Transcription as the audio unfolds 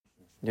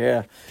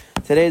Yeah.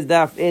 Today's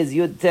daf is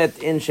Yud Tet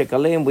in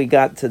Shekalim. We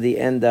got to the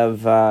end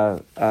of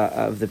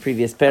the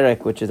previous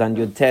perek, which is on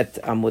Yud Tet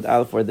Amud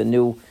Alf, where the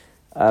new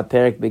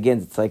perek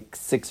begins. It's like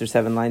 6 or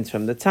 7 lines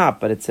from the top,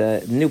 but it's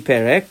a new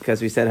perek,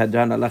 as we said,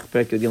 Hadran Alach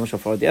Perek Yud Yom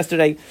Shofar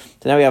yesterday.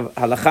 So now we have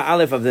Halacha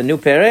Aleph of the new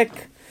perek.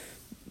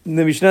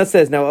 The Mishnah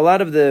says, now a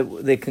lot of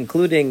the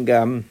concluding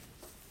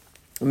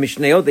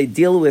Mishnayot, they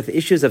deal with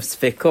issues of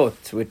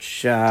Sfekot,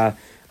 which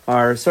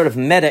are sort of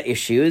meta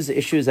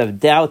issues of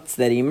doubts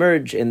that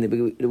emerge.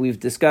 And we've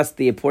discussed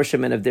the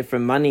apportionment of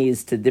different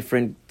monies to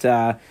different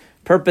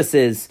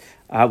purposes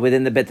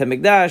within the Bet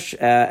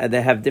HaMikdash.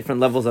 They have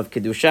different levels of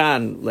Kedusha,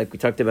 and like we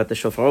talked about the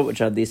Shofar,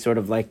 which are these sort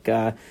of like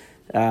kupot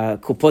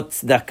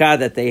tzedakah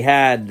that they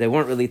had. They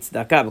weren't really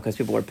tzedakah because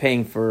people were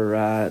paying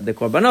for the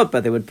korbanot,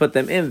 but they would put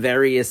them in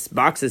various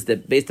boxes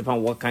that based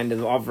upon what kind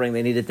of offering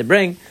they needed to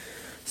bring.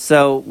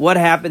 So what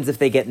happens if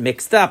they get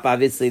mixed up?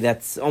 Obviously,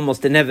 that's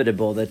almost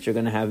inevitable that you're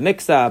going to have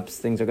mix-ups.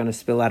 Things are going to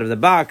spill out of the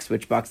box.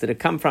 Which box did it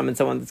come from? And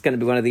so on. That's going to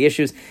be one of the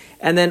issues.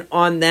 And then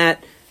on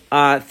that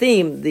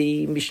theme,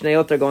 the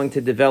Mishnayot are going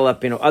to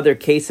develop, other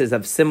cases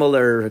of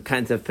similar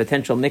kinds of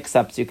potential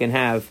mix-ups you can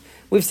have.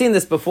 We've seen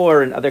this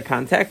before in other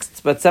contexts,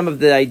 but some of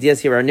the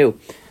ideas here are new.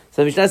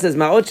 So the Mishnah says,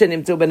 Ma'ot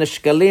she'nimtzu ben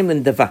shkalim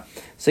l'nidava.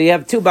 So you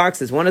have 2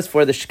 boxes. One is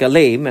for the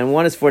shkalim, and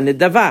one is for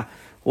nidava.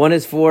 One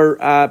is for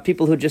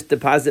people who just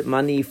deposit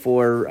money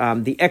for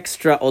the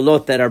extra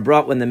olot that are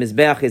brought when the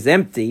mizbeach is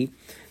empty.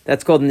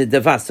 That's called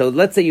nidava. So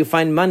let's say you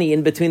find money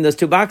in between those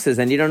 2 boxes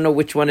and you don't know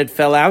which one it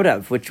fell out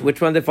of, which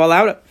one they fall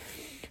out of.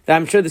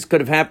 I'm sure this could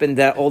have happened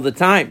all the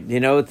time.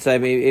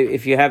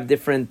 If you have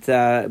different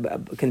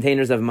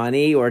containers of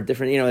money or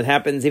different, it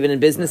happens even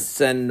in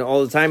business and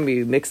all the time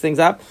you mix things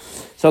up.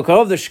 So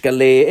karov the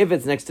shkali, if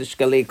it's next to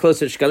shkali,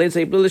 closer to shkalim, so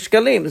you blew the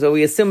shkalim. So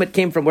we assume it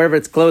came from wherever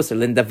it's closer.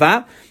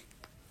 Lindava.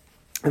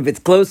 If it's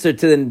closer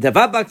to the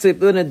Dava box, so you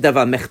blew in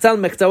Dava.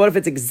 Mechtal, what if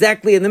it's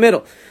exactly in the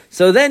middle?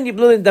 So then you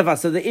blew in Dava.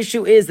 So the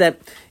issue is that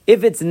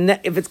if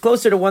it's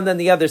closer to one than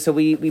the other, so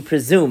we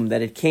presume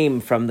that it came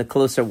from the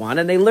closer one.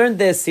 And they learned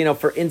this,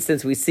 for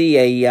instance, we see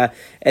an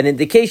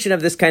indication of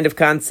this kind of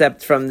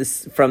concept from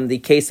the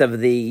case of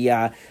the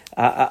Egla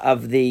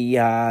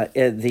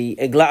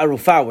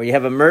Arufa, where you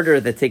have a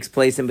murder that takes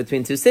place in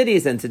between 2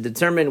 cities, and to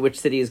determine which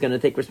city is going to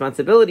take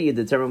responsibility, you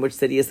determine which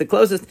city is the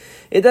closest.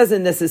 It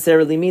doesn't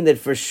necessarily mean that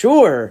for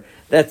sure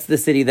that's the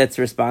city that's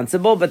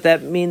responsible, but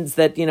that means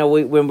that,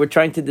 when we're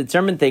trying to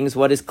determine things,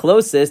 what is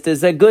closest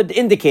is a good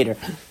indicator.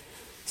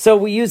 So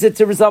we use it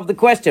to resolve the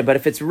question. But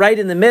if it's right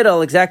in the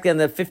middle, exactly on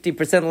the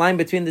 50% line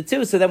between the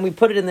 2, so then we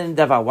put it in the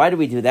Nidava. Why do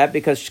we do that?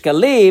 Because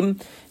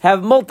shkalim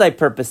have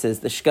multi-purposes.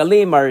 The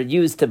shkalim are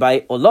used to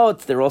buy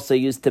olot. They're also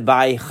used to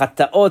buy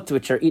chataot,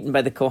 which are eaten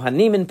by the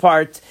kohanim in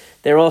part.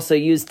 They're also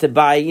used to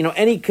buy,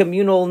 any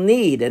communal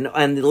need. And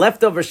the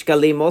leftover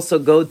shkalim also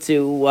go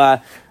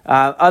to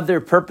other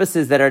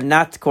purposes that are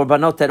not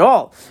korbanot at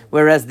all.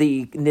 Whereas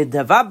the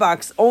nidava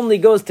box only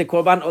goes to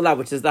korban olah,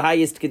 which is the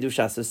highest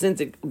kedusha. So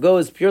since it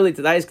goes purely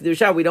to the highest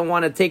kedusha, we don't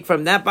want to take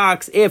from that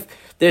box if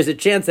there's a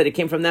chance that it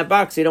came from that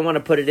box. So you don't want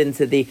to put it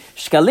into the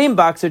shkalim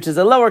box, which is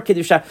a lower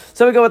kedusha.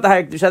 So we go with the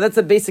higher kedusha. That's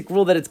a basic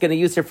rule that it's going to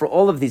use here for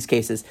all of these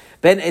cases.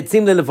 Ben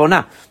etzim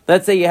lelevona.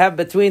 Let's say you have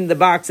between the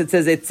box, it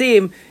says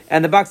etzim,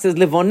 and the box says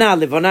livona.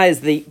 Livona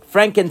is the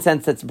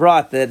frankincense that's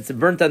brought, that's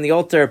burnt on the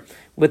altar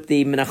with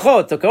the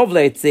menachot,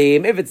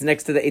 if it's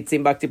next to the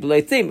etzim box, it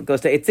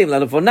goes to etzim.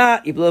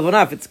 Levona,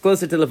 if it's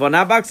closer to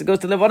levona box, it goes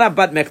to levona.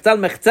 But mechtal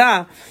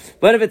mechta,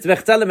 but if it's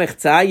mechtal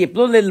mechta,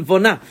 yiplu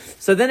levona.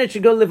 So then it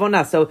should go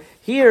levona. So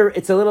here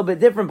it's a little bit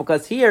different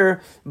because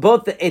here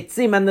both the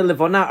etzim and the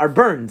levona are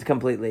burned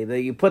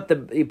completely. You put the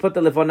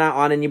levona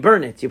on and you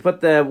burn it. You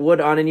put the wood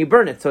on and you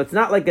burn it. So it's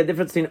not like a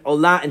difference between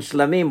olah and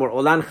shlamim or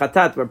olah and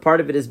chatat, where part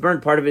of it is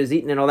burnt, part of it is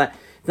eaten, and all that.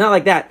 It's not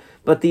like that.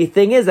 But the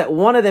thing is that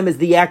one of them is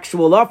the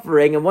actual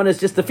offering and one is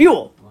just the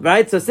fuel,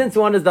 right? So since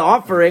one is the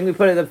offering,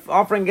 the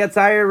offering gets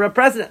higher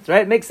precedence,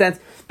 right? It makes sense.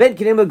 Ben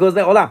kinim goes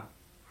le olah.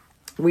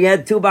 We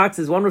had 2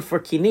 boxes. One was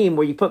for kinim,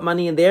 where you put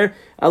money in there.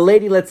 A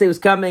lady, let's say, was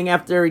coming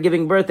after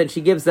giving birth, and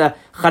she gives a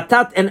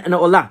chatat and an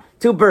olah.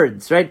 2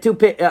 birds, right?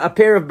 A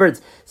pair of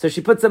birds. So she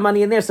puts some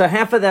money in there. So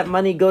half of that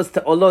money goes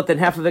to olot and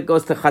half of it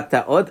goes to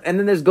chataot. And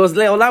then there's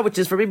gozle olah, which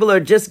is for people who are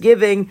just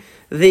giving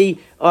the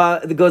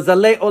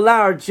gozale olah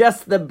are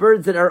just the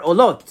birds that are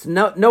olot.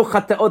 No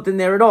chataot in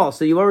there at all.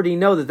 So you already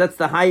know that that's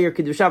the higher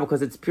kedusha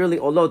because it's purely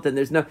olot and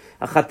there's no,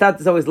 a chatat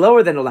is always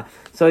lower than olah.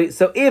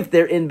 So if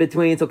they're in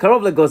between, so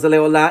karov le gozale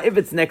olah, if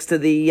it's next to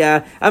the,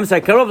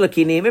 karov le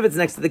kinim, if it's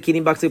next to the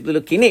kinim box, you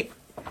le kinim.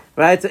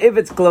 Right, so if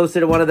it's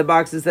closer to one of the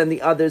boxes than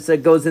the others, so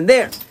it goes in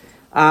there.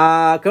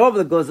 But if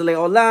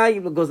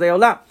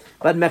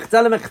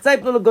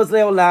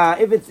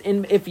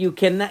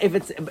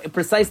it's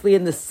precisely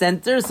in the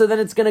center, so then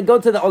it's going to go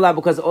to the olah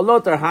because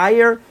olot are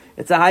higher.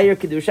 It's a higher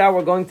kedusha.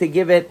 We're going to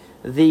give it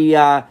the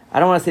I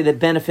don't want to say the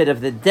benefit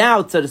of the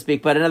doubt, so to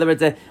speak, but in other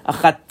words, a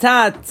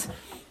chatat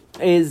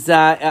is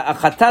a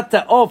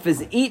chatat of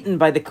is eaten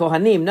by the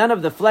kohanim. None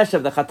of the flesh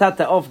of the chatat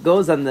of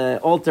goes on the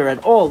altar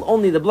at all.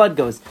 Only the blood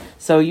goes.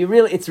 So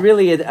it's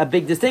really a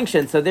big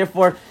distinction. So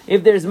therefore,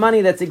 if there's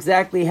money that's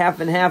exactly half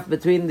and half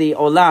between the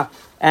olah,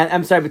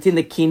 between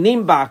the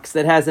kinim box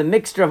that has a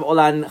mixture of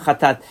olah and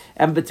chatat,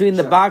 and between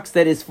the box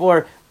that is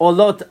for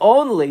olot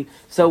only,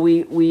 so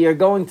we are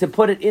going to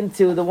put it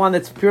into the one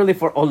that's purely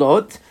for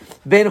olot.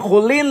 Ben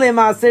chulin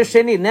le'maaser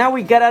sheni. Now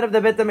we get out of the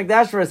Bet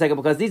HaMikdash for a second,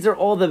 because these are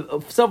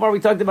so far we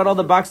talked about all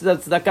the boxes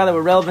of tzedakah that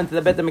were relevant to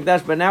the Bet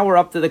HaMikdash, but now we're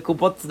up to the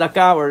kupot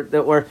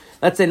tzedakah, or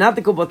let's say not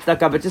the kupot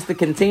tzedakah, but just the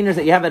containers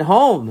that you have at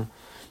home.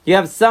 You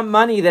have some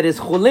money that is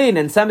chulin,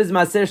 and some is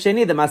maaser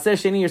sheni. The maaser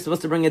sheni, you're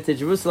supposed to bring it to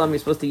Jerusalem. You're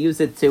supposed to use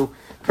it to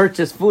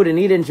purchase food and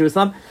eat in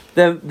Jerusalem.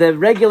 The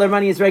regular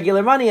money is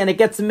regular money, and it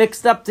gets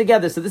mixed up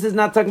together. So this is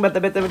not talking about the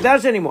Bet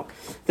HaMikdash anymore.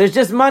 There's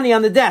just money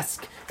on the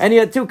desk, and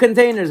you had two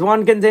containers.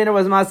 One container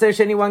was maaser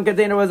sheni, one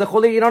container was a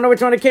chulin. You don't know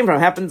which one it came from.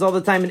 It happens all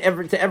the time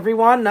to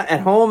everyone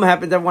at home.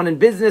 Happens to everyone in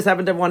business.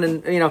 Happens to everyone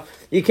in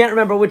you can't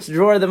remember which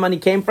drawer the money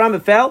came from.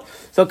 It fell.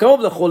 So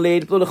karov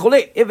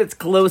l'chulin. If it's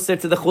closer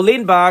to the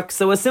chulin box,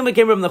 so assume it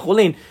came from the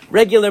chulin,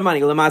 regular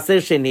money. L'maaser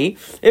sheni.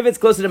 If it's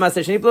closer to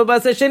maaser sheni,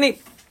 l'maaser sheni.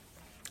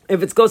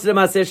 If it's closer to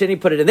maaser sheni,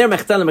 put it in there.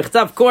 Mechtal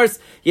mechtav, of course.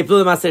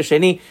 Yiplu maaser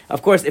sheni.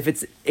 Of course, if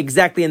it's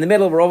exactly in the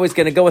middle, we're always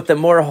going to go with the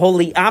more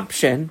holy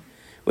option,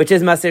 which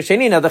is maaser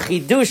sheni. Now, the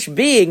chidush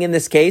being in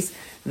this case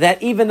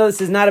that even though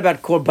this is not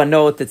about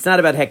korbanot, it's not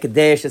about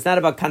hekadesh, it's not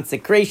about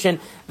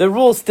consecration, the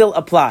rule still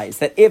applies.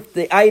 That if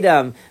the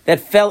item that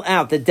fell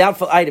out, the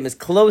doubtful item, is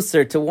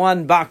closer to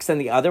one box than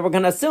the other, we're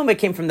going to assume it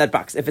came from that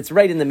box. If it's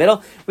right in the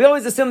middle, we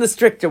always assume the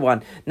stricter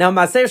one. Now,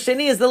 maaser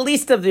sheni is the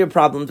least of your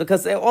problems,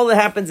 because all that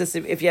happens is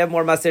if you have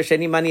more maaser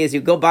sheni money is you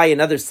go buy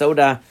another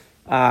soda,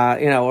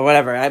 or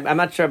whatever. I'm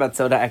not sure about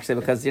soda, actually,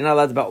 because you're not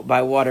allowed to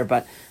buy water,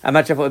 but I'm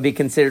not sure if it would be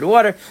considered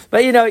water.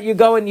 But, you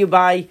go and you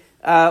buy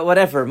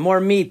more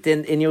meat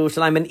in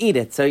Yerushalayim and eat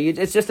it. So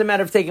it's just a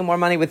matter of taking more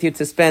money with you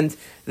to spend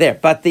there.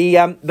 But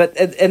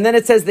and then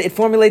it says that it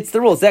formulates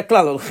the rules.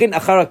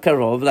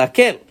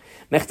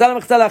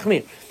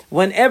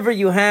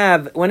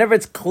 Whenever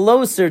it's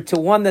closer to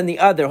one than the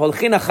other,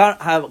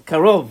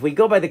 we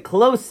go by the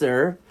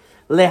closer.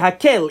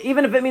 Lehakel,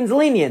 even if it means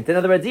lenient. In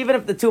other words, even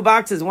if the two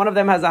boxes, one of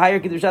them has a higher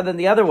kedusha than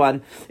the other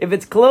one, if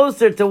it's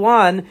closer to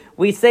one,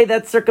 we say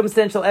that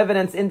circumstantial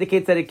evidence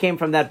indicates that it came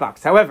from that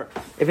box. However,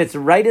 if it's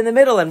right in the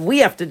middle and we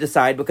have to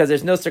decide because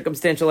there's no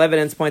circumstantial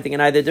evidence pointing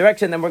in either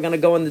direction, then we're going to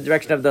go in the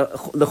direction of the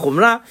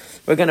chumrah.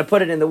 We're going to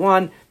put it in the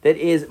one that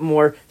is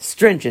more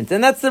stringent.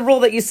 And that's the rule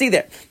that you see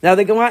there. Now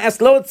the Gemara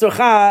asks, Lo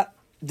tzorcha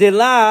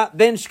dila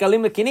ben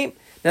shkalim lekinim.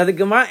 Now the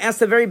Gemara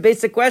asks a very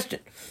basic question.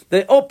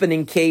 The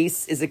opening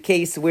case is a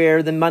case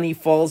where the money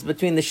falls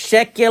between the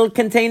shekel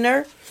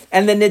container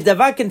and the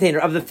nidava container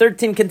of the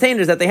 13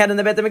 containers that they had in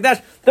the Bet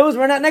HaMikdash. Those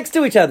were not next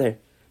to each other.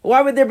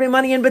 Why would there be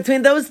money in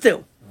between those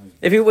two?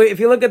 If you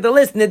look at the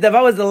list,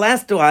 nidava was the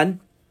last one,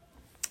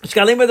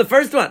 shkalim were the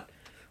first one.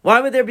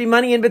 Why would there be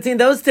money in between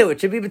those two? It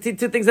should be between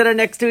two things that are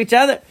next to each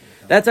other.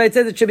 That's why it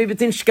says it should be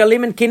between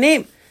shkalim and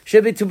kinim.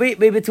 Should be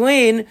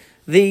between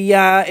the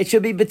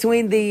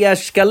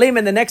shkalim,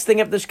 and the next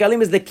thing after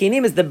shkalim is the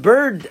kinim, is the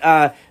bird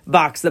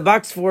box, the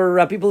box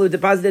for people who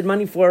deposited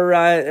money for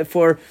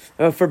bird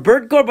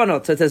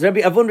korbanot. So it says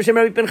Rabbi Avun b'shem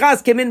Rabbi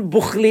Pinchas came in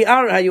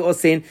buchliar hayu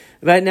osin.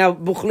 Right now,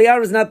 buchliar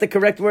is not the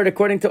correct word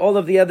according to all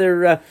of the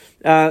other.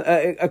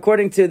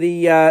 According to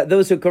the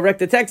those who correct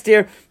the text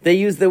here, they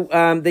use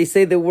they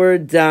say the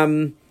word.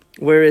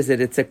 Where is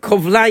it? It's a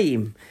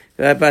kovlaim,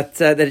 but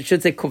that it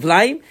should say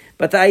kovlaim.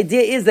 But the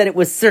idea is that it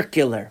was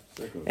circular.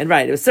 And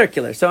right, it was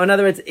circular. So in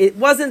other words, it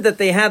wasn't that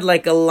they had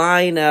like a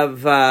line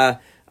of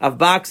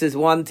boxes,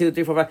 1, 2,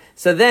 3, 4, 5.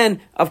 So then,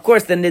 of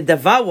course, the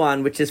nidava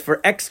one, which is for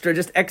extra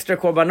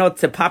korbanot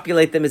to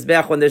populate the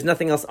mizbeach when there's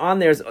nothing else on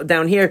there, is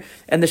down here,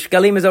 and the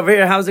shkalim is over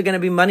here. How's it going to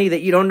be money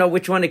that you don't know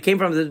which one it came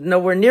from? They're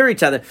nowhere near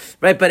each other,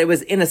 right? But it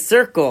was in a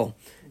circle.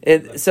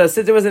 So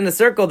since it was in a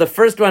circle, the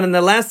first one and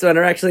the last one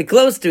are actually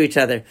close to each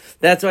other.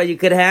 That's why you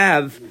could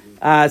have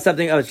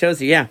something. Oh, it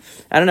shows you. Yeah,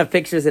 I don't have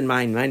pictures in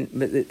mine. I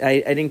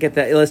didn't get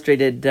the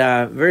illustrated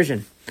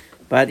version,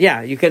 but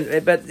yeah, you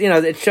can. But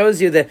it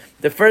shows you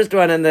the first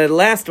one and the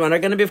last one are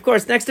going to be, of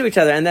course, next to each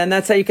other, and then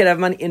that's how you could have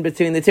money in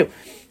between the two.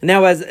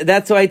 Now,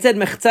 that's why I said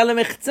mechza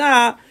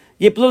lemechza.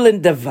 Yiplul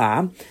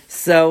nidava.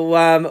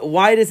 So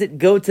why does it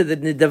go to the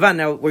nidava?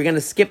 Now we're going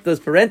to skip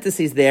those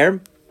parentheses there.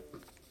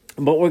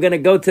 But we're going to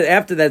go to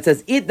after that. It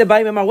says, eat the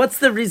bayimamar. What's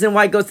the reason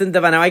why it goes to the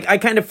nidava? Now, I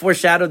kind of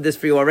foreshadowed this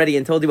for you already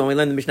and told you when we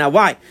learned the Mishnah.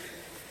 Why?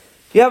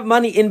 You have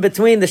money in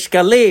between the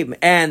shkalim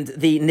and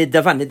the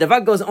nidava.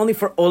 Nidava goes only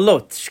for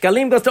olot.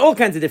 Shkalim goes to all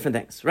kinds of different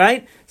things,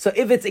 right? So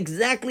if it's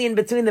exactly in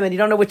between them and you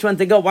don't know which one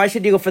to go, why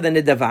should you go for the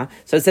nidava?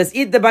 So it says,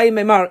 eat the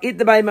bayimamar. Eat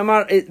the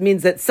bayimamar. It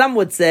means that some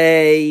would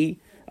say,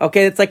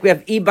 okay, it's like we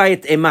have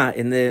ibayit ema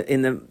in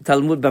the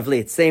Talmud Bavli.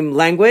 It's same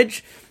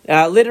language.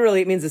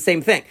 Literally, it means the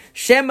same thing.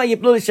 Shema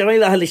yiplul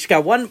sh'rei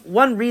lahalishka.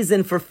 One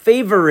reason for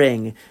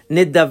favoring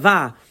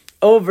nidava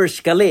over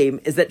shkalim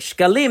is that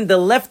shkalim, the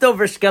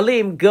leftover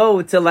shkalim,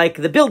 go to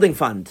like the building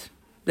fund.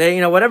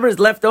 whatever is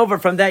left over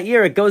from that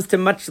year, it goes to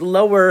much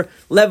lower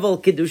level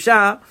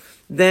Kedusha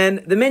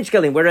than the min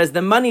shekalim, whereas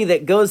the money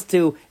that goes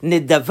to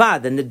nidava,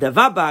 the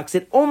nidava box,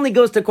 it only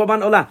goes to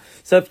korban olah.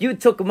 So if you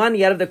took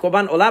money out of the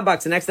korban olah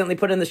box and accidentally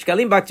put it in the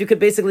shekalim box, you could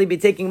basically be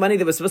taking money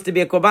that was supposed to be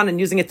a korban and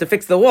using it to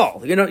fix the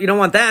wall. You don't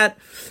want that,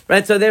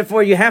 right? So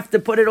therefore, you have to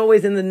put it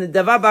always in the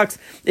nidava box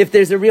if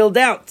there's a real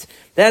doubt.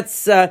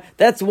 That's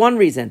one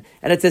reason.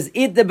 And it says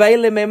id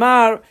debaile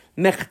memar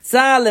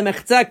mechza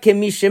lemechza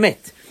kemi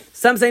shemet.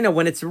 Some say no.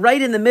 When it's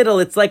right in the middle,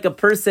 it's like a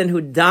person who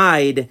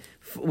died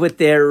with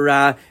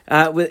their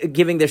with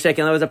giving their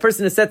shekel. In other words, a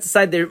person who sets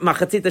aside their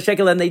machatzita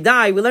shekel and they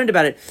die. We learned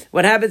about it.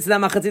 What happens to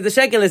that machatzita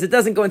shekel is it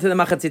doesn't go into the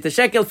machatzita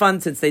shekel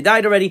fund since they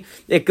died already.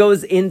 It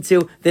goes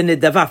into the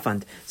nidava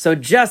fund. So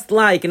just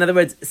like, in other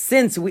words,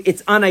 since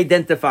it's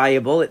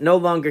unidentifiable, it no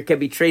longer can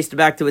be traced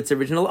back to its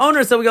original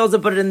owner. So we also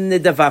put it in the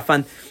nidava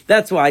fund.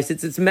 That's why,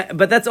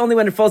 but that's only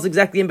when it falls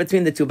exactly in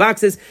between the two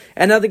boxes.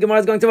 And now the Gemara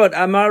is going to vote.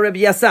 Amar Rabbi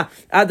Yasa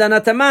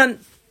Adanataman.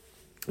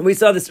 We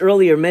saw this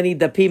earlier, many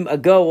dapim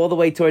ago, all the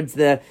way towards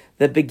the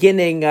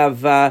beginning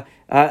of the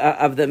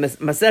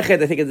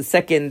Masechet. I think it's the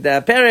second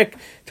perek,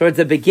 towards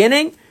the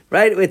beginning,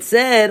 right? It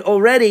said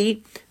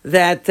already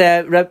that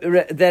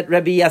that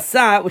Rabbi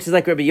Yasa, which is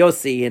like Rabbi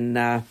Yossi in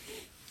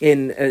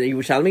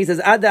Yerushalmi, he says,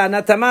 Ada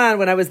Nataman,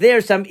 when I was there,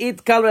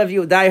 Sham'it kal Rav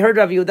Yehuda, I heard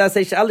Rav Yehuda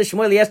say, Sha'al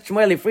Shmuel, yes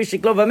Shmuel, free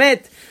shiklo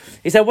v'met.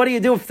 He said, what do you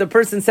do if the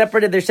person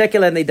separated their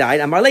shekel and they died?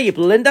 Amar le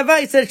yiplu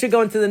l'ndava. He said it should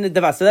go into the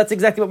nidava. So that's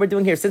exactly what we're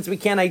doing here. Since we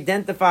can't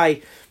identify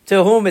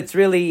to whom it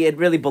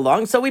really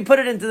belongs, so we put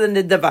it into the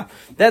nidava.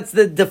 That's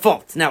the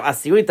default. Now,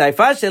 asirut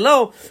taifa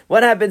shelo.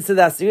 What happens to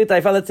the asirut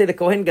taifa? Let's say the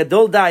Kohen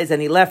Gadol dies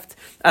and he left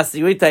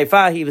asirut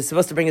taifa. He was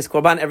supposed to bring his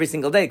korban every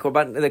single day.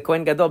 The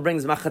Kohen Gadol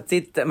brings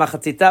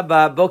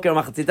machatzita boker,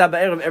 machatzita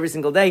ba'erev every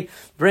single day.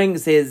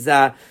 Brings his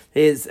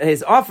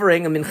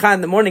offering, a mincha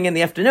in the morning and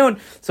the afternoon.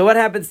 So what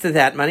happens to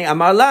that money?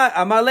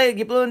 Amarle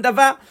giplun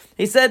dava.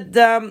 He said,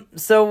 I'm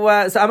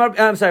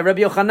sorry,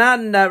 Rabbi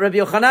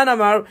Yochanan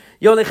Amar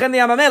Yolechen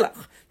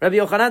Yamamelach. Rabbi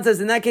Yochanan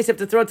says, in that case, you have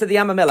to throw it to the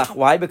Yam HaMelech.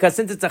 Why? Because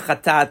since it's a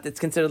chatat, it's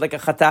considered like a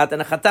chatat,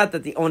 and a chatat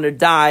that the owner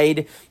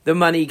died, the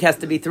money has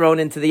to be thrown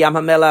into the Yam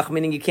HaMelech,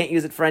 meaning you can't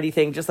use it for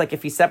anything. Just like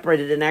if he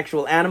separated an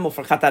actual animal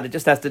for chatat, it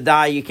just has to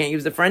die, you can't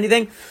use it for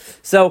anything.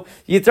 So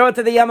you throw it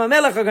to the Yam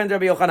HaMelech, according to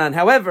Rabbi Yochanan.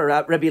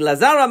 However, Rabbi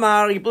Lazar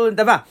Amar Yiplu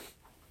Dava.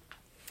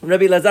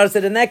 Rabbi Lazar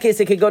said in that case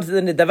it could go to the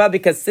nidava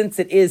because since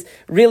it is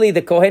really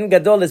the Kohen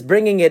Gadol is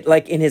bringing it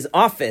like in his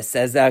office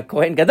as a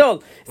Kohen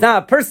Gadol, it's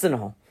not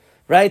personal.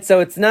 Right, so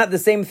it's not the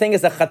same thing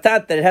as a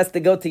chatat that it has to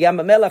go to Yam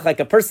HaMelech, like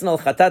a personal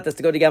chatat has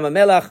to go to Yam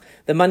HaMelech.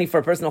 The money for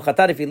a personal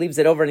chatat, if he leaves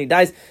it over and he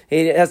dies,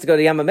 it has to go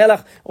to Yam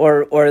HaMelech,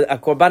 or a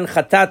korban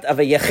chatat of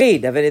a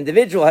yachid, of an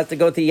individual, has to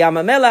go to Yam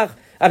HaMelech.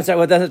 I'm sorry,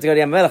 well, it doesn't have to go to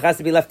Yam HaMelech, it has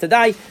to be left to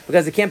die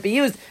because it can't be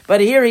used. But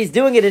here he's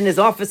doing it in his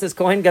office as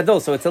Kohen Gadol,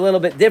 so it's a little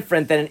bit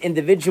different than an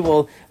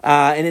individual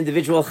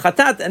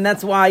chatat, and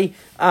that's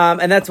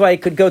why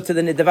it could go to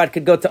the nidavat,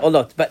 could go to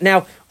olot. But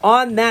now,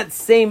 on that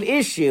same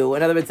issue,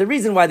 in other words, the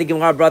reason why the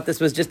Gemara brought this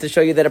was just to show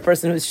you that a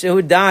person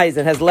who dies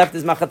and has left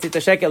his machatzita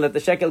shekel, that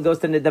the shekel goes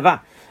to nidava.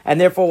 And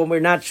therefore, when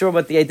we're not sure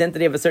what the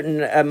identity of a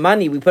certain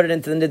money, we put it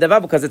into the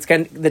nidava because it's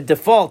the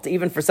default,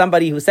 even for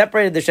somebody who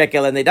separated the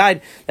shekel and they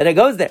died, that it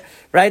goes there,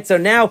 right? So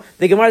now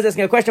the Gemara is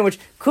asking a question which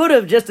could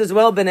have just as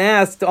well been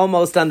asked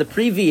almost on the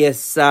previous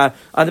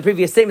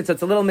statement. So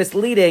it's a little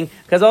misleading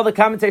because all the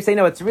commentators say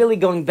no, it's really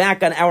going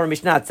back on our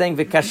Mishnah. It's saying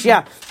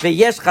v'kashya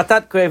v'yesh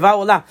chatat kreva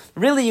olah.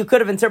 Really, you could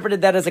have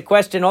interpreted that as a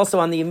question also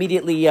on the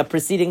immediately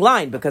preceding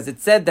line because it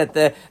said that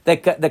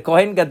the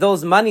Kohen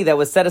Gadol's money that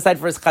was set aside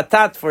for his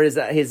chatat, for his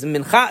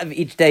mincha of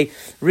each day,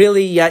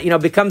 really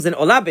becomes an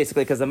olah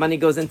basically because the money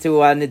goes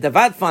into a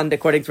nidavat fund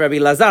according to Rabbi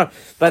Lazar.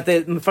 But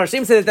the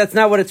Mefarshim say that that's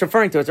not what it's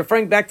referring to. It's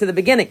referring back to the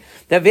beginning.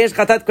 That v'yesh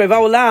chatat kreva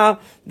olah.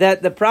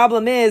 That the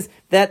problem is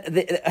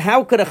that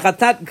how could a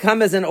chatat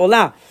come as an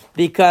olah?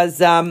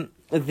 Because and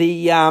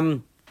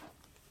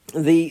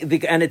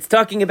it's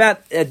talking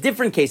about a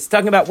different case. It's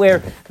talking about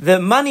where the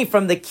money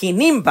from the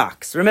kinim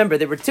box. Remember,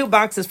 there were two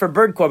boxes for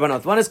bird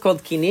korbanot. One is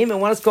called kinim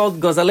and one is called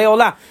gozalei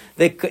olah.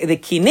 The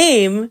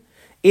kinim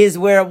is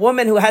where a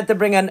woman who had to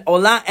bring an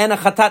olah and a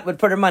chatat would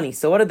put her money.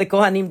 So what did the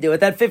kohanim do?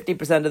 With that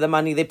 50% of the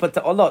money they put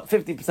to olot,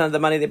 50% of the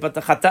money they put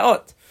to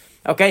chataot.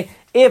 Okay,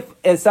 if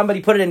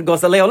somebody put it in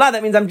gozalei olah,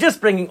 that means I'm just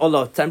bringing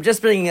olot.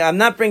 I'm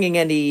not bringing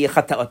any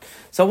chataot.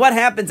 So what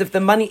happens if the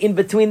money in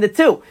between the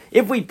two?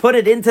 If we put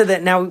it into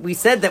now we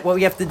said that what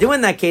we have to do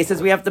in that case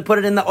is we have to put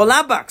it in the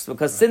olah box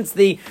because since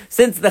the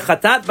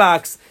chatat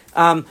box,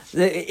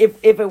 if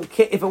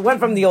it went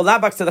from the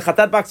olah box to the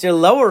chatat box, you're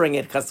lowering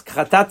it because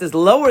chatat is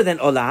lower than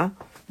olah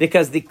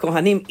because the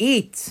kohanim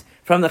eat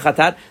from the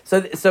chatat,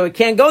 so it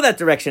can't go that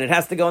direction. It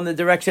has to go in the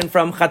direction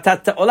from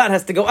chatat to olah. It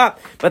has to go up.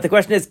 But the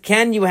question is,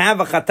 can you have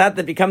a chatat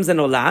that becomes an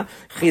olah?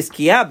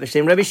 Chizkiah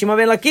b'shem Rabbi Shimon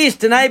ben Lakish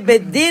Tanai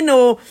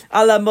bedinu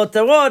ala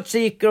motarot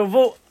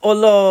sheikrovu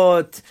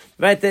olot,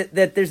 right?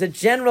 That there's a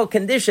general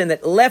condition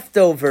that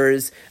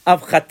leftovers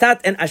of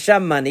chatat and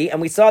asham money,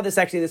 and we saw this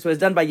actually, this was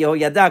done by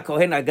Yehoyada,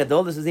 Kohen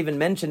HaGadol, this was even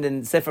mentioned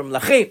in Sefer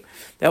Melachim,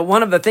 that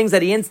one of the things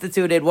that he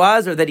instituted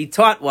was, or that he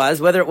taught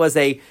was, whether it was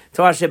a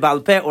Torah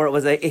Sheba'al Peh, or it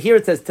was here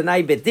it says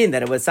Tanai Bedin,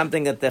 that it was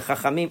something that the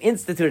Chachamim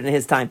instituted in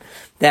his time,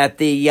 that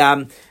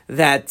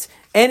that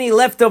any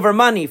leftover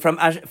money from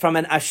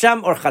an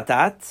asham or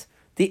chatat,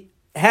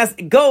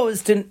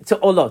 goes to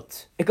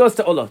olot. It goes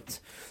to olot.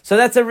 So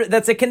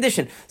that's a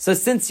condition. So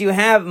since you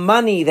have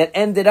money that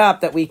ended up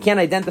that we can't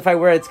identify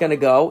where it's going to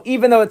go,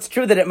 even though it's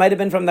true that it might have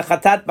been from the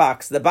chatat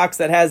box, the box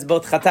that has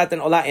both chatat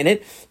and olah in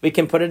it, we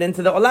can put it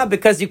into the olah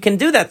because you can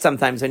do that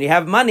sometimes. When you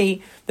have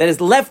money that is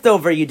left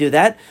over, you do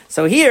that.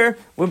 So here,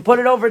 we put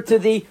it over to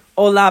the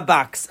olah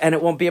box and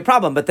it won't be a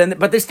problem. But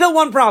there's still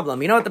one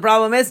problem. You know what the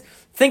problem is?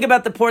 Think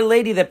about the poor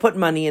lady that put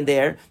money in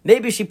there.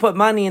 Maybe she put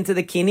money into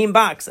the kinim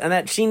box and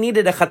that she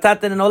needed a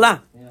chatat and an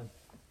olah. Yeah.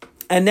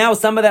 And now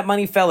some of that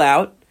money fell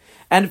out.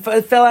 And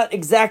it fell out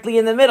exactly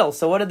in the middle.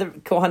 So what did the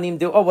Kohanim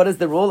do? Oh, what is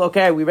the rule?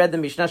 Okay, we read the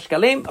Mishnah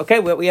Shkalim. Okay,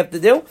 what we have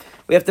to do?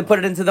 We have to put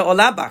it into the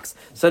Olah box.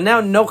 So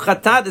now no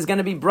Chatat is going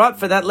to be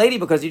brought for that lady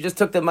because you just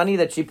took the money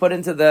that she put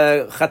into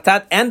the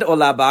Chatat and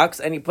Olah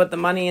box and you put the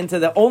money into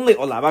the only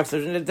Olah box.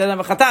 So she didn't have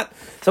a Chatat.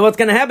 So what's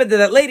going to happen to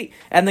that lady?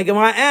 And the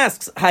Gemara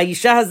asks,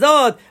 Ha'isha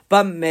hazot,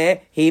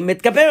 b'meh hi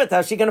mitkaberet.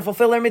 How's she going to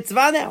fulfill her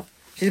mitzvah now?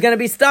 She's going to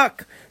be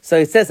stuck. So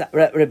it says,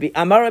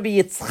 Amar Rabbi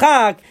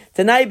Yitzchak,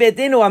 Tanai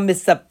Bedinu,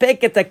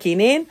 misapek et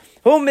hakinin,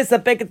 hu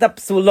misapek et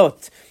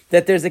psulot.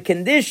 That there's a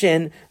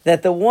condition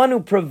that the one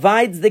who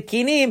provides the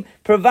kinim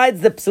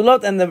provides the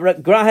psulot, and the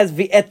Gra has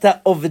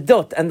vi'eta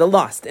ovdot, and the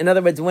lost. In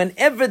other words,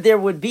 whenever there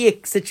would be a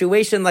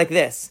situation like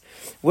this,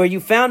 where you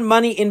found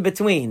money in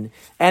between,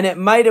 and it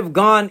might have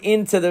gone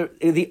into the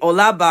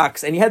olah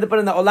box, and you had to put it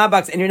in the olah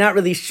box, and you're not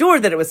really sure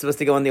that it was supposed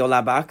to go in the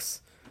olah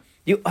box,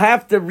 you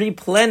have to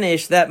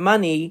replenish that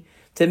money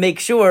to make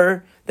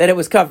sure that it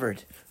was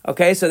covered.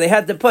 Okay, so they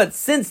had to put,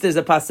 since there's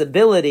a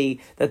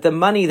possibility that the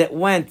money that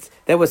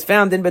was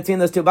found in between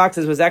those two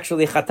boxes was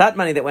actually chatat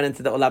money that went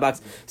into the olah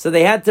box, so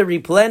they had to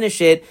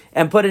replenish it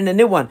and put in a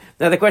new one.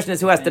 Now the question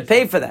is, who has to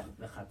pay for that?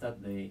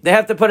 They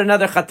have to put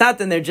another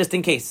chatat in there just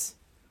in case.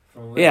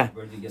 Yeah,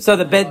 so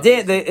the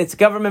bedin, it's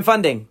government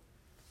funding.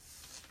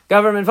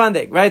 Government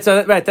funding, right?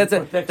 So that's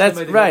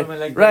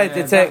right.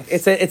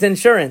 It's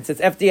insurance. It's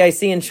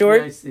FDIC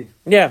insured. FDIC.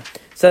 Yeah.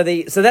 So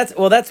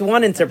that's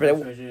one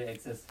interpretation.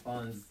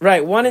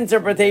 Right. One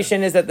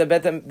interpretation is that the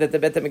Bet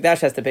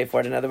HaMikdash has to pay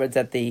for it. In other words,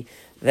 that it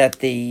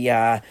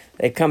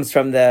comes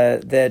from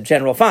the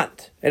general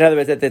fund. In other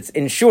words, that it's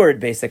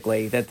insured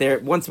basically.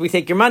 That once we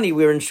take your money,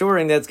 we're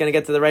ensuring that it's going to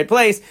get to the right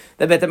place.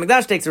 The Bet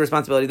HaMikdash takes the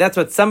responsibility. That's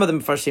what some of the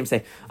Mefarshim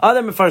say.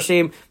 Other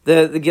Mefarshim,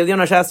 the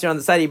Gilyon HaShastri on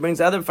the side, he brings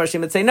other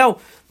Mefarshim that say no,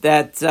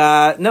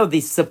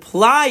 the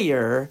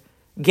supplier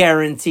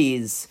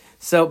guarantees.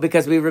 So,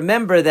 because we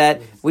remember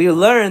that we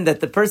learned that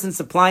the person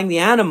supplying the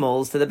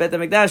animals to the Bet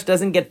HaMikdash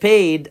doesn't get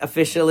paid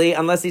officially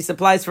unless he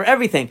supplies for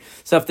everything.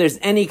 So if there's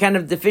any kind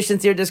of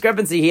deficiency or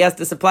discrepancy, he has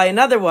to supply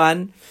another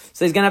one.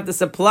 So he's going to have to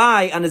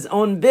supply on his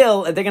own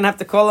bill, and they're going to have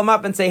to call him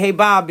up and say, hey,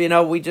 Bob,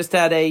 we just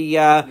had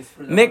a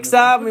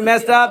mix-up, we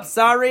messed up,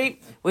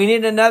 sorry. We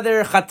need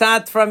another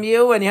chatat from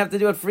you, and you have to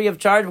do it free of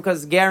charge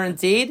because it's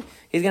guaranteed.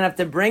 He's going to have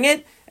to bring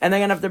it, and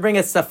they're going to have to bring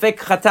a safek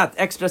chatat,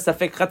 extra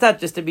safek chatat,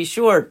 just to be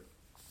sure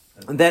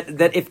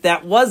that if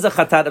that was a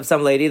chatat of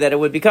some lady, that it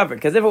would be covered.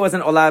 Because if it was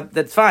an olah,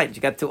 that's fine. You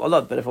got two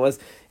olot. But if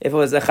it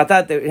was a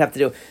chatat, they would have to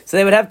do. So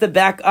they would have to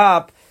back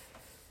up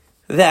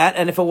that.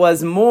 And if it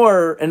was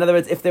more, in other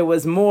words, if there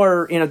was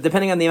more,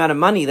 depending on the amount of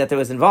money that there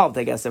was involved,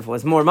 I guess if it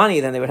was more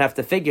money, then they would have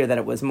to figure that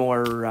it was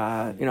more,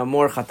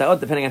 more chataot.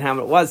 Depending on how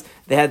it was,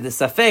 they had the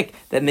safek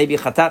that maybe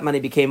chatat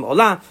money became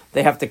olah.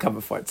 They have to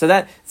cover for it.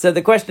 So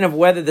the question of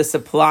whether the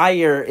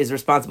supplier is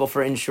responsible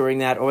for ensuring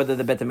that, or whether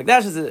the Bet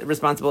HaMikdash is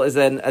responsible, is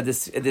a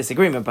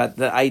disagreement. But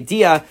the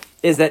idea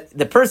is that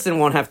the person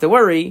won't have to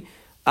worry.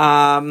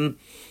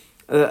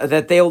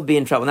 That they will be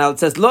in trouble. Now it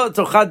says lo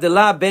tochad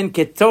dela ben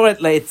ketoret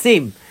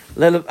le'etzim.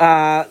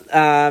 Now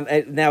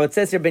it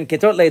says here ben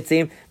ketot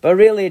leitzim, but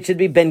really it should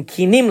be ben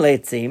kinim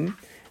leitzim,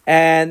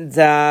 and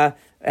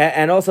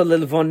also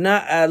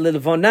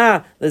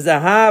lilvona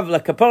lezahav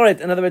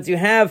lakaporet. In other words, you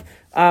have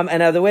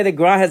and the way the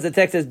Gra has the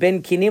text is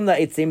ben kinim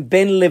leitzim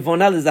ben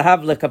levona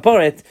lezahav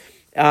lakaporet,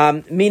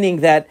 meaning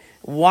that.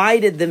 Why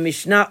did the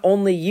Mishnah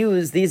only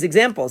use these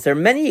examples? There are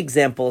many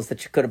examples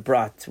that you could have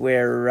brought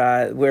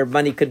where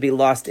money could be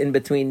lost in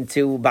between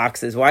two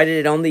boxes. Why did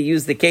it only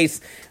use the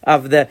case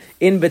of the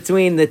in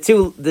between the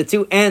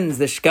two ends,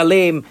 the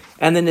shkalim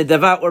and the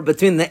nedava, or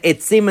between the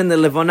etzim and the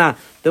levona,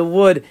 the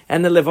wood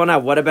and the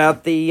levona? What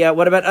about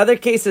other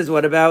cases?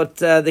 What about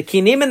the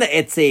kinim and the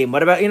etzim?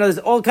 What about there's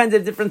all kinds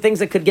of different things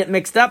that could get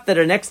mixed up that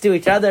are next to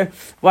each other.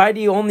 Why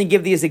do you only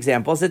give these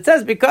examples? It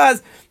says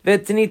because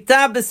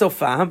v'tnita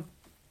b'sofa.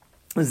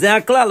 In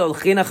other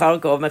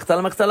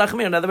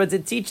words,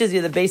 it teaches you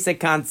the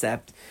basic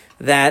concept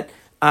that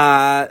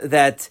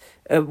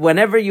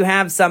whenever you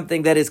have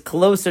something that is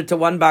closer to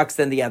one box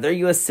than the other,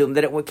 you assume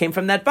that it came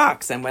from that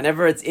box. And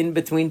whenever it's in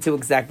between two,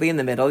 exactly in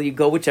the middle, you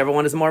go whichever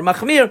one is more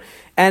machmir.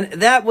 And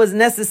that was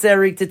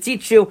necessary to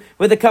teach you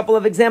with a couple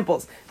of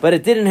examples. But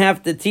it didn't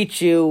have to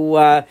teach you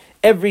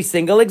every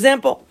single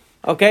example.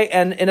 Okay?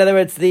 And in other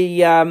words,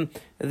 the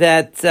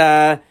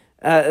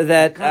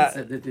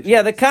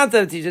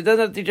concept teacher. It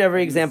doesn't teach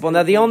every example.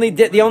 Now,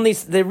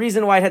 the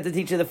reason why I had to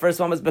teach you the first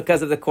one was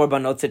because of the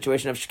korbanot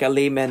situation of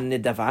shkalim and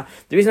nidava.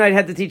 The reason why I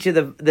had to teach you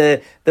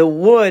the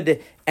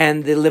wood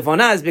and the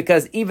livona is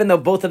because even though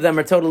both of them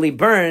are totally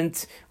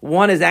burnt,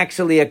 one is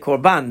actually a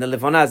korban. The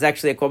livona is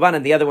actually a korban,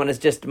 and the other one is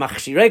just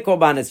machshirei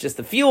korban. It's just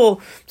the fuel.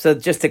 So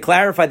just to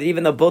clarify that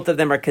even though both of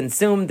them are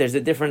consumed, there's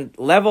a different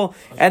level.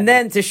 And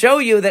then to show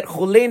you that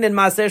chulin and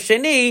maaser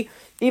sheni,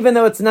 even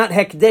though it's not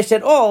hekdesh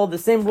at all, the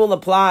same rule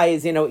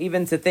applies,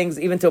 even to things,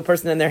 even to a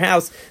person in their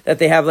house that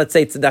they have, let's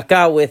say,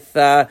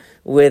 tzedakah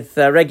with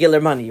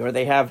regular money, or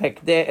they have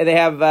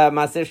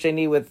maaser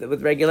sheni with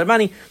regular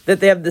money,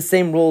 that they have the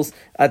same rules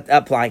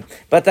applying.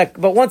 But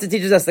once it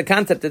teaches us the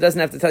concept, it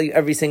doesn't have to tell you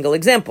every single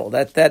example.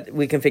 That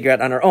we can figure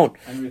out on our own.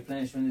 And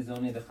replenishment is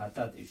only the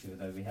chatat issue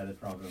that we had a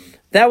problem.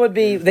 That would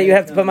be that you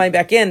have to put money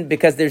back in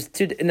because there's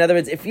two. In other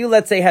words, if you,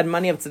 let's say, had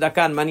money of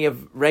tzedakah and money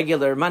of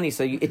regular money,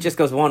 so it just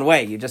goes one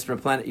way. You just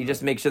replenish. You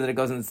just make sure that it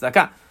goes in the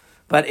tzedakah.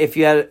 But if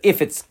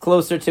it's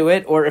closer to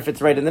it, or if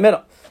it's right in the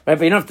middle, right?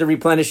 But you don't have to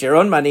replenish your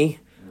own money.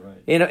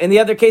 In the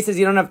other cases,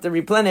 you don't have to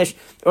replenish,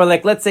 or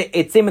like, let's say,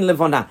 etzim and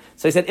livona.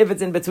 So he said, if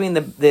it's in between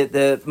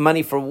the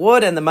money for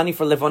wood and the money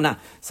for livona,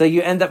 so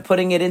you end up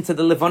putting it into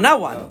the livona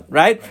one,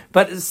 right?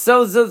 But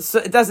so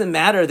it doesn't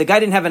matter. The guy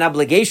didn't have an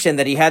obligation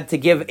that he had to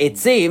give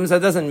etzim, so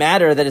it doesn't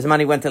matter that his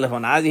money went to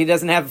livona. He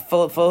doesn't have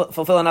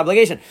fulfill an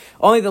obligation.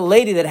 Only the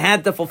lady that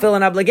had to fulfill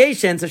an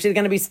obligation, so she's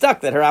going to be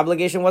stuck that her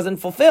obligation wasn't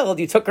fulfilled.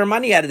 You took her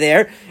money out of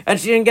there, and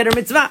she didn't get her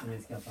mitzvah.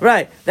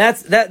 Right?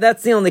 That's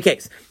the only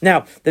case.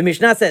 Now, the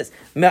Mishnah says,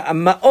 now in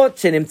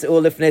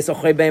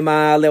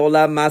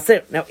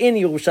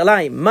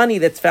Yerushalayim, money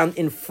that's found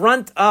in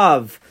front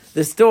of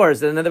the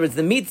stores, in other words,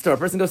 the meat store, a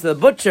person goes to the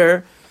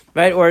butcher,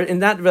 right, or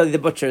not really the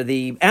butcher,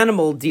 the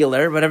animal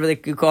dealer, whatever they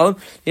could call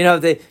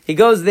him, he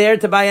goes there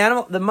to buy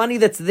animal, the money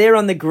that's there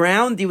on the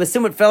ground, you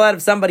assume it fell out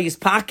of somebody's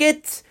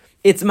pocket,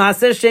 it's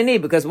maaser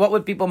sheni, because what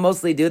would people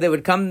mostly do? They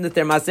would come with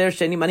their maaser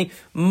sheni money.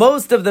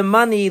 Most of the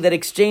money that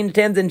exchanged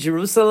hands in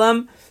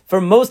Jerusalem for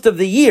most of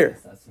the year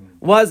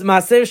was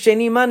maaser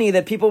sheni money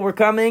that people were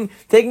coming,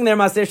 taking their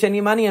maaser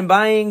sheni money and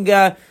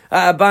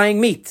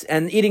buying meat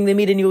and eating the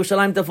meat in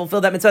Yerushalayim to fulfill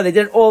that mitzvah. They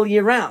did it all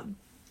year round.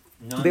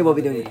 People will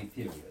be doing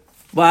it.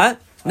 What?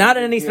 Not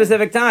at any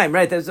specific time,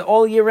 right? There's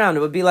all year round.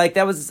 It would be like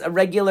that was a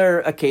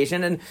regular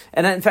occasion, and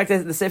in fact,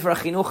 the Sefer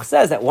HaChinuch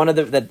says that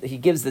that he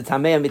gives the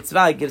Tamei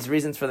mitzvah, he gives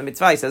reasons for the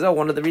mitzvah. He says,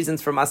 one of the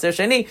reasons for Maaser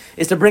Sheni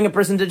is to bring a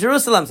person to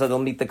Jerusalem, so they'll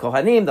meet the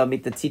Kohanim, they'll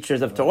meet the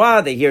teachers of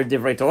Torah, they hear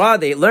Divrei Torah,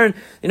 they learn.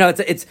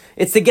 It's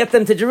to get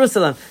them to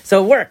Jerusalem.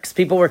 So it works.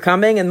 People were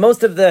coming, and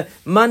most of the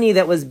money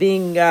that was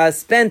being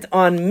spent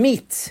on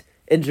meat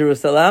in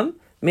Jerusalem,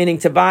 meaning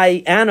to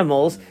buy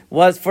animals,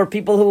 was for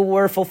people who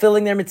were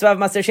fulfilling their mitzvah of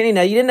Maaser Sheni.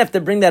 Now, you didn't have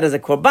to bring that as a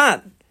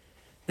korban.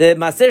 The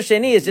Maaser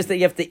Sheni is just that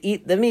you have to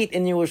eat the meat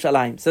in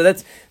Yerushalayim. So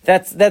that's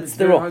the rule. It's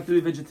very hard to be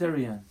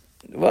vegetarian.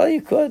 Well,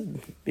 you could.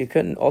 You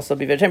can also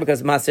be vegetarian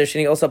because Maaser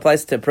Sheni also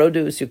applies to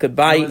produce. You could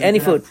buy any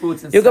food.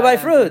 You can buy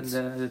fruits.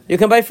 You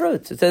can buy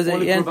fruits. It says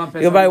you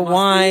can buy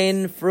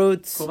wine,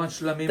 fruits.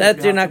 That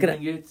you're not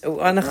going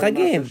to on the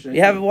Chagim. You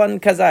have one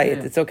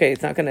kazayit. It's okay.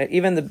 It's not going to.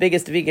 Even the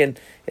biggest vegan,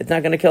 it's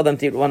not going to kill them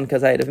to eat one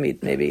kazayit of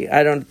meat. Maybe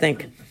I don't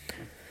think.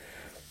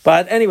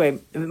 But anyway,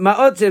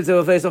 right?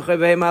 So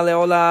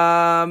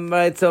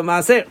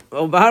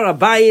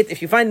Maaser.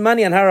 If you find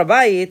money on Har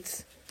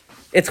HaBayit,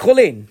 it's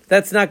chulin.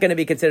 That's not going to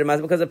be considered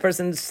maaser because the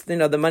person's,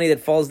 the money that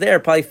falls there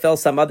probably fell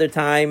some other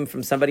time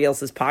from somebody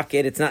else's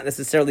pocket. It's not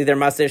necessarily their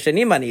maaser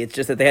sheni money. It's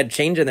just that they had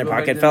change in their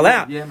pocket, fell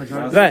out.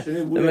 Right.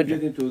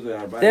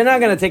 They're not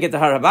going to take it to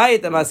Har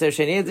HaBayit, the maaser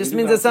sheni. It just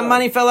means that some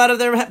money fell out of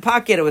their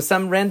pocket. It was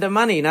some random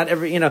money. Not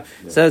every,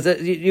 So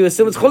you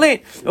assume it's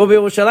chulin.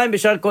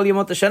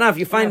 If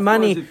you find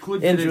money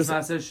in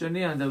Jerusalem,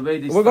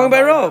 we're going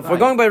by rov. We're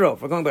going by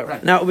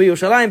rov. Now,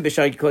 Yerushalayim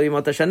b'shar kol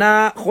yemot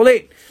hashana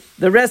chulin.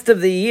 The rest of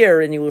the year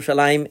in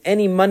Yerushalayim,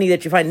 any money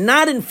that you find,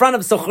 not in front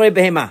of Sochrei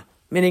Behema,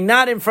 meaning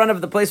not in front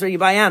of the place where you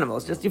buy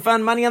animals, just you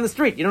find money on the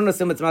street. You don't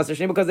assume it's Maaser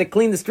Sheni because they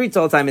clean the streets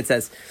all the time, it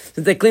says.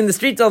 Since they clean the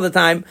streets all the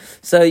time,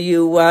 so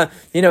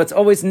it's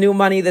always new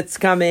money that's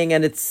coming,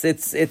 and it's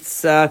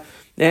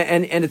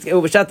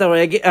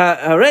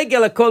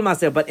regel kol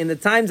maaser. But in the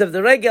times of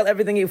the regel,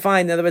 everything you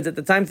find, in other words, at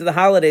the times of the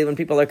holiday when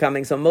people are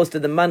coming, so most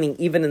of the money,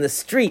 even in the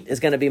street, is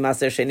going to be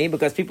maaser sheni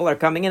because people are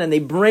coming in and they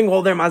bring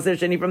all their maaser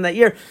sheni from that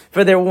year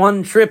for their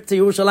one trip to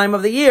Yerushalayim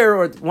of the year,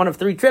 or one of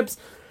 3 trips.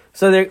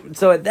 So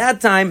at that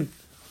time,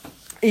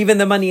 even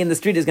the money in the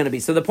street is going to be.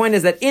 So the point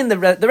is that in the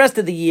rest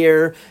of the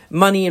year,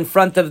 money in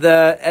front of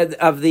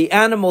the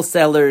animal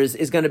sellers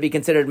is going to be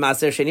considered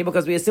Maaser Sheni,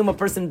 because we assume a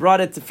person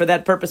brought it for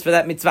that purpose, for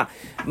that mitzvah.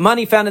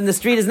 Money found in the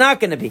street is not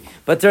going to be.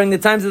 But during the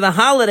times of the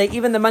holiday,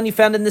 even the money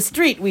found in the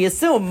street, we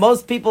assume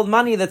most people's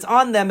money that's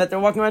on them, that they're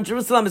walking around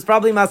Jerusalem, is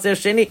probably Maaser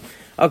Sheni.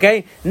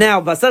 Okay?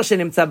 Now, Basar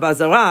Shenimtza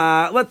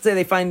Bazara, let's say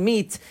they find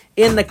meat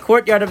in the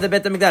courtyard of the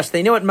Beit HaMikdash.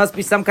 They know it must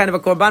be some kind of a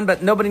korban,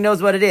 but nobody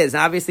knows what it is.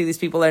 Obviously, these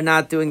people are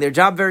not doing their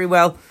job very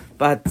well,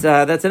 but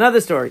that's another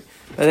story.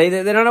 But they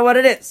don't know what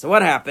it is. So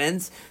what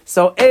happens?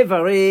 So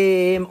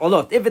Evarim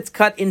Olot, if it's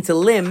cut into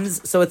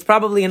limbs, so it's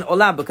probably an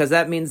Olah, because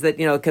that means that,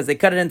 because they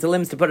cut it into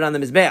limbs to put it on the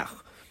Mizbeach.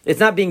 It's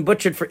not being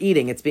butchered for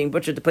eating. It's being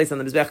butchered to place on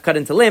the Mizbeach, cut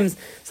into limbs.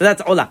 So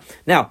that's Olah.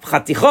 Now,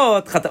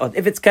 Chatichot,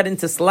 if it's cut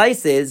into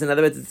slices, in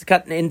other words, it's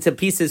cut into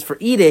pieces for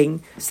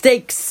eating,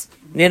 steaks,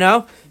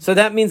 so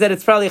that means that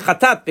it's probably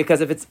chatat,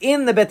 because if it's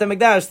in the Beit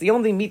HaMikdash, the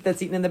only meat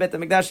that's eaten in the Beit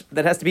HaMikdash,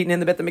 that has to be eaten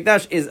in the Beit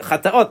HaMikdash, is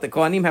chataot. The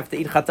Kohanim have to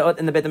eat chataot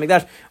in the Beit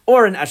HaMikdash,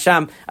 or an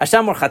asham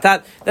or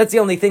chatat. That's the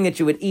only thing that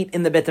you would eat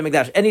in the Beit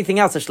HaMikdash. Anything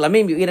else, a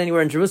shlamim, you eat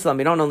anywhere in Jerusalem.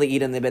 You don't only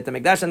eat in the Beit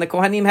HaMikdash, and the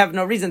Kohanim have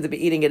no reason to be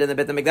eating it in the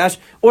Beit HaMikdash,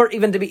 or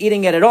even to be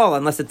eating it at all,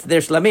 unless it's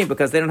their shlamim,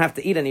 because they don't have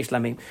to eat any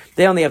shlamim.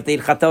 They only have to eat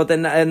chataot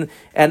and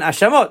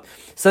ashamot.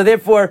 So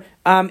therefore,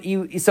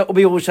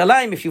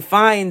 Yerushalayim, if you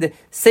find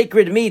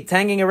sacred meat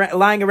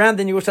lying around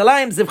in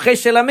Yerushalayim, zivchei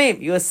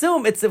shelamim, you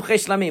assume it's zivchei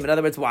shelamim. In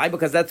other words, why?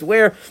 Because that's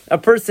where a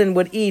person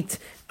would eat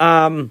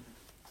their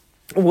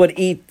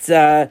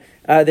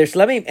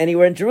shlamim.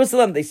 Anywhere in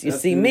Jerusalem, you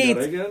see meat.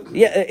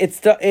 Yeah,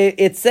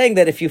 it's saying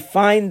that if you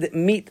find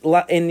meat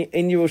in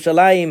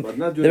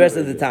Yerushalayim the rest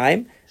of the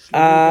time,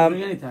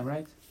 anytime,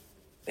 right?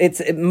 They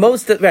said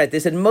most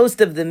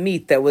of the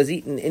meat that was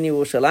eaten in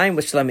Yerushalayim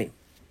was shlamim.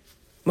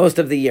 Most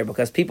of the year,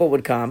 because people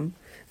would come,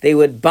 they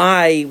would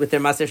buy with their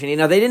Maaser Sheni.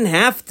 Now, they didn't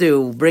have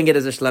to bring it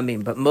as a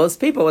shlamim, but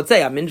most people would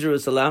say, I'm in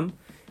Jerusalem,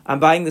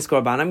 I'm buying this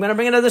korban, I'm going to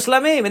bring it as a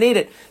shlamim and eat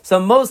it. So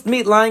most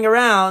meat lying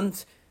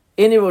around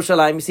in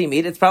Yerushalayim, you see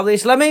meat, it's probably a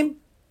shlamim,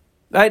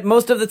 right?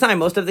 Most of the time,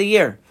 most of the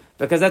year,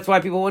 because that's why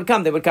people would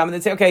come. They would come and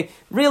they'd say, okay,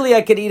 really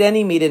I could eat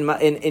any meat in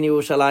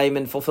Yerushalayim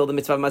and fulfill the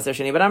mitzvah of Maaser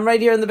Sheni, but I'm right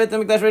here in the Beit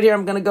HaMikdash, right here,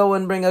 I'm going to go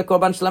and bring a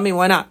korban shlamim,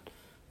 why not?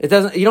 You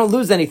don't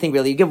lose anything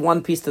really. You give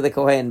one piece to the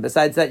Kohen.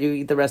 Besides that, you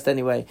eat the rest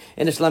anyway.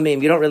 In the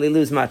shlamim, you don't really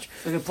lose much.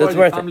 Like so it's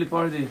worth family it.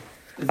 Party.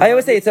 I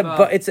always say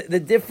it's the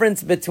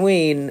difference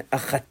between a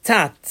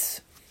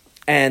chatat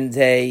and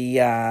a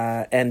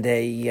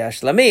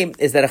shlamim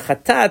is that a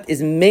chatat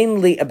is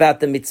mainly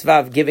about the mitzvah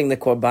of giving the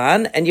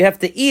korban, and you have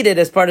to eat it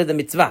as part of the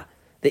mitzvah.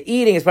 The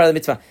eating is part of the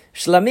mitzvah.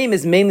 Shlamim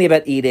is mainly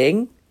about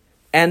eating,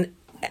 and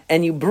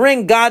you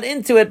bring God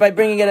into it by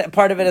bringing it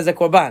part of it as a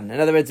korban. In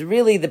other words,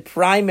 really the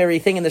primary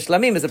thing in the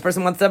shlamim is the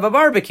person wants to have a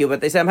barbecue,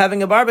 but they say, I'm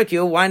having a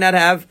barbecue, why not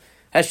have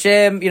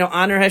Hashem,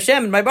 honor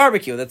Hashem in my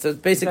barbecue? That's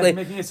basically...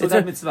 making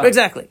it mitzvah.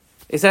 Exactly.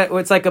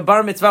 It's like a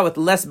bar mitzvah with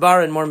less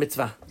bar and more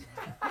mitzvah.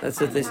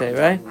 That's what they say,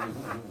 right?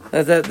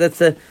 But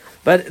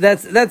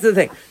that's the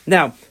thing.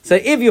 Now, so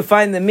if you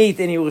find the meat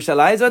in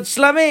Yerushalayim, so it's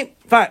shlamim.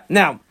 Fine.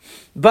 Now,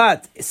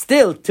 but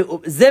still,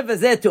 still,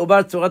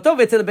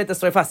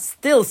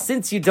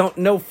 since you don't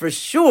know for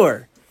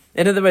sure,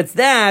 in other words,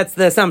 that's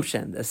the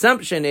assumption. The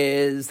assumption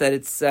is that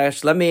it's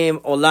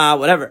shlamim, olah,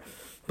 whatever.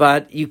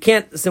 But you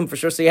can't assume for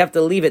sure, so you have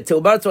to leave it.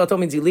 Te'ubar tzu'ato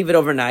means you leave it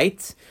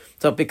overnight,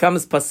 so it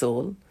becomes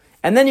pasul.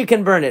 And then you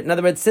can burn it. In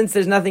other words, since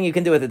there's nothing you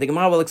can do with it, the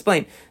Gemara will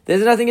explain.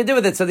 There's nothing to do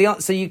with it,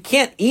 so you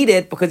can't eat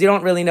it because you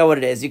don't really know what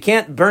it is. You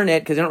can't burn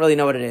it because you don't really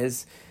know what it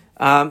is.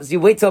 So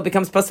you wait till it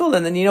becomes pasul,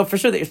 and then you know for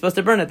sure that you're supposed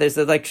to burn it. There's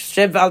like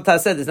Shev Alta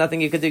said, there's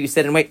nothing you can do. You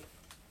sit and wait.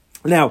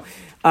 Now,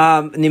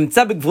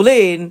 nimtza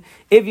b'gvulin,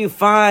 if you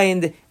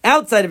find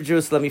outside of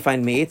Jerusalem, you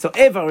find meat. So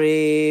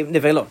evarim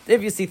nivelot.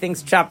 If you see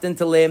things chopped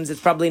into limbs,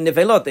 it's probably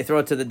nivelot. They throw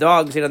it to the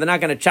dogs. They're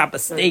not going to chop a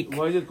steak.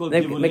 Why is it called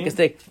they make a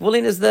steak.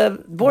 Gvulin is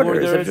the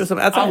borders of Jerusalem.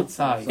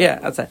 Outside. Yeah,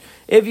 outside.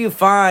 If you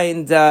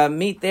find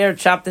meat there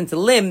chopped into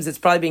limbs, it's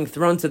probably being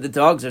thrown to the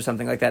dogs or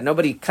something like that.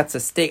 Nobody cuts a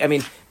steak. I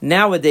mean,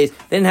 nowadays,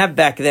 they didn't have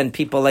back then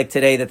people like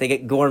today that they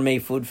get gourmet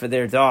food for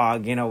their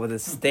dog, with a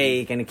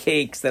steak and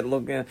cakes that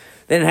look... they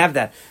didn't have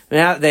that.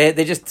 Now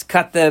they just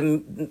cut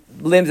the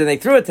limbs and they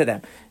threw it to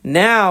them.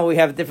 Now we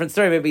have a different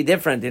story, maybe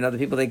different. The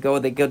people they go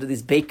to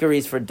these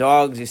bakeries for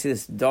dogs. You see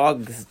this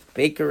dog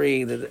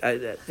bakery.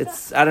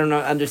 It's I don't know,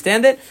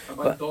 understand it.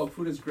 But dog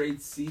food is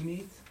great C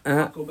meat.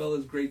 Taco Bell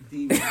is great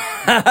D meat.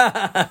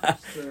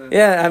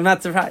 Yeah, I'm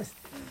not surprised.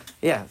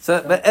 Yeah.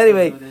 So but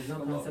anyway, there's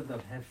no concept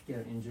of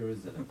hefker in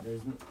Jerusalem.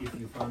 If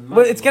you found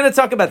well, it's going to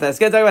talk about that. It's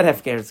going to talk about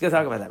hefker. It's going to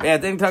talk about that. Yeah,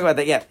 didn't talk about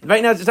that yet.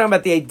 Right now, it's just talking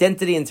about the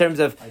identity in terms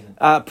of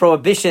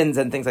prohibitions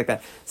and things like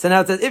that. So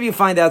now it says, if you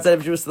find outside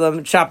of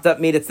Jerusalem chopped up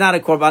meat, it's not a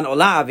korban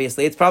olah,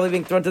 obviously. It's probably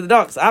being thrown to the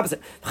dogs. Opposite.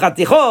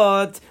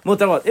 Chatichot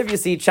mutarot. If you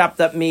see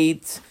chopped up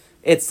meat,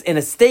 it's in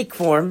a steak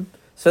form.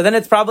 So then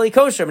it's probably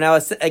kosher. Now,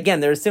 again,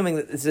 they're assuming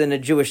that this is in a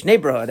Jewish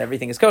neighborhood.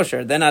 Everything is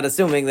kosher. They're not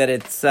assuming that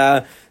it's,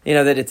 that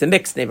it's a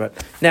mixed neighborhood.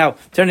 Now,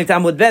 turning to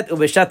Amud Bet,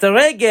 ubeshat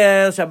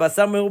regel,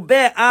 shabasar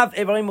merubeh, av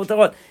evarim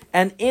mutarot.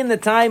 and in the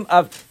time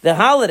of the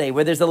holiday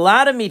where there's a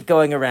lot of meat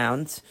going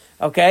around,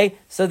 okay,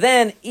 so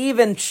then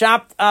even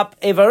chopped up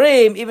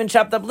evarim, even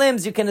chopped up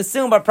limbs, you can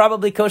assume are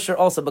probably kosher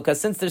also,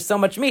 because since there's so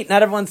much meat,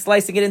 not everyone's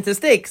slicing it into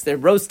steaks. They're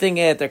roasting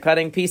it, they're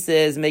cutting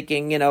pieces,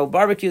 making,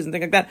 barbecues and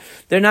things like that.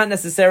 They're not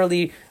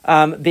necessarily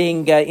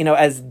being,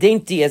 as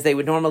dainty as they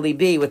would normally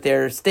be with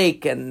their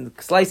steak and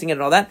slicing it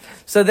and all that.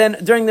 So then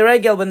during the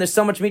regel, when there's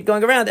so much meat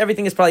going around,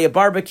 everything is probably a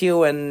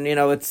barbecue and,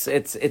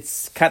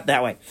 it's cut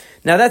that way.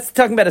 Now that's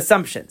talking about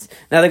assumptions.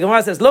 Now the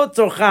Gemara says, Lo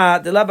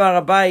tzorcha de la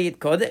Har Habayit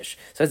kodesh.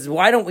 So it says,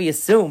 why don't we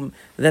assume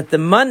that the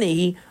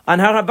money on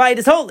Har Habayit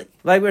is holy?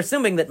 Like we're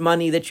assuming that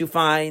money that you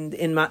find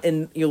in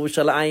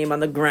Yerushalayim on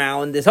the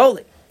ground is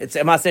holy. It's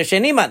a Maser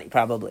Sheni money,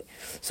 probably.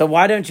 So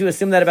why don't you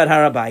assume that about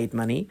Har Habayit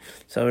money?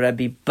 So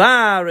Rabbi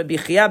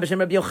Chia, B'Shem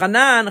Rabbi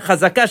Yochanan,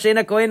 Chazaka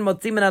she'ena kohen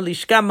motzi min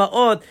halishka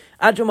ma'ot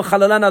ad shu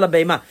mechalalan ala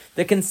beima.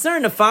 The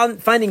concern of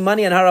finding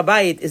money on Har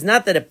Habayit is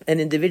not that an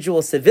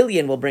individual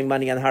civilian will bring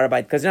money on Har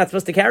Habayit, because you're not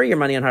supposed to carry your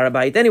money on Har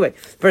Habayit anyway.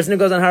 The person who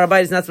goes on Har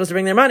Habayit is not supposed to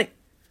bring their money.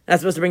 You're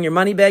not supposed to bring your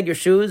money bag, your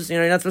shoes.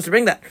 You're not supposed to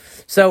bring that.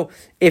 So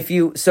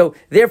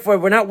therefore,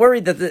 we're not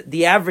worried that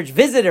the average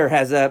visitor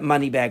has a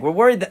money bag. We're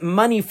worried that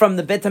money from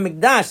the Beit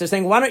HaMikdash. They're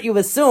saying, why don't you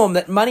assume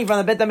that money from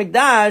the Beit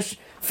HaMikdash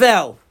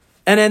fell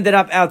and ended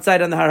up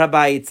outside on the Har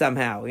Habayit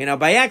somehow,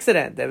 by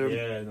accident?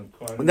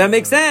 That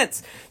makes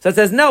sense. So it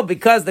says, no,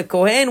 because the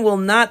Kohen will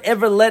not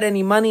ever let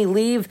any money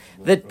leave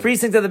the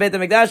precincts of the Beit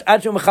HaMikdash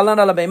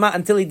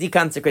until he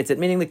deconsecrates it.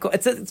 Meaning,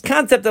 it's a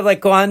concept of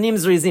like Kohanim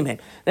Zrizim.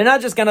 They're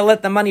not just going to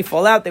let the money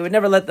fall out. They would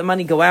never let the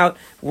money go out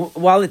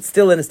while it's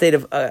still in a state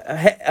of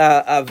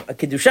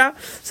Kedusha.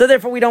 So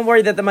therefore, we don't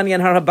worry that the money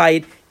on Har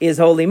Habayit is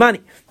holy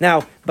money.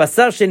 Now,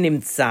 Basar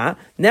Shenimtza.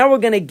 Now we're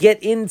going to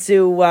get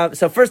into,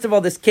 so first of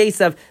all, this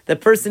case of the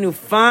person who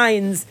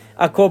finds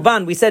a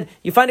korban. We said,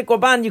 you find a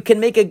korban, you can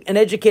make an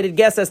educated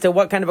guess as to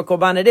what kind of a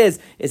korban it is.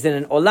 Is it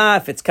an olah,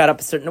 if it's cut up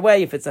a certain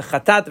way, if it's a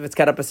chatat, if it's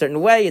cut up a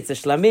certain way, it's a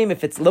shlamim,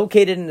 if it's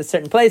located in a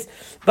certain place.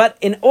 But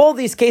in all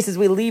these cases,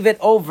 we leave it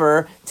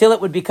over till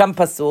it would become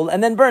pasul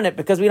and then burn it,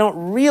 because we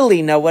don't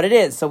really know what it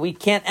is, so we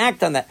can't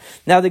act on that.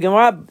 Now the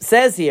Gemara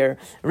says here,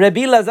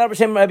 Rabbi Lazar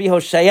b'Shem Rabbi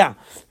Hoshaya,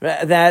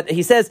 that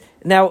he says,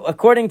 now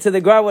according to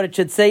the Gemara, what it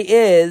should say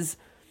is,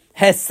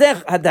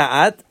 Hesech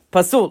hada'at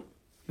pasul,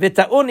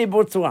 v'ta'un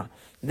ibur tzura.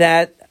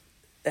 That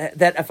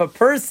if a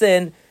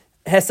person,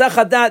 hesach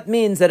hadat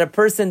means that a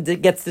person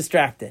gets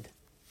distracted.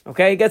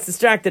 Okay, he gets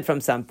distracted from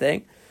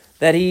something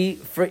that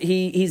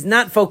he's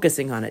not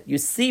focusing on it. You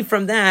see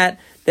from that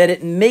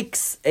it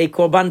makes a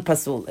korban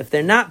pasul if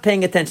they're not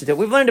paying attention to it.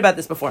 We've learned about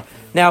this before.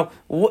 Now,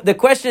 the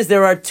question is,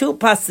 there are two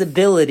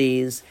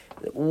possibilities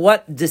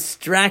what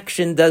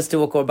distraction does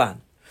to a korban.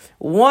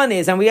 One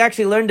is, and we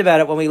actually learned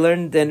about it when we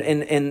learned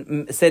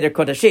in Seder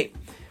Kodashim.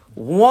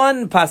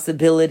 One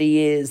possibility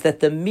is that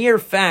the mere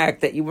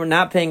fact that you were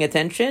not paying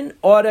attention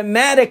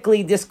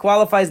automatically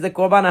disqualifies the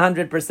korban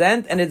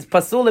 100%, and it's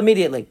pasul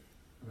immediately.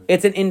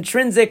 It's an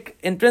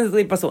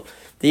intrinsically pasul.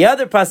 The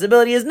other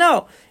possibility is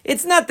no.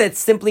 It's not that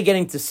simply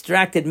getting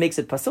distracted makes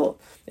it pasul.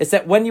 It's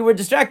that when you were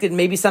distracted,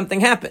 maybe something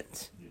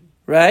happened,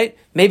 right?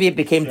 Maybe it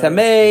became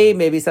tamei,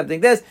 maybe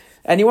something this,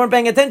 and you weren't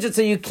paying attention,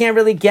 so you can't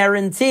really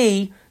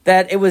guarantee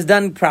that it was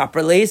done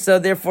properly. So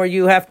therefore,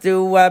 you have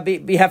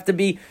to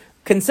be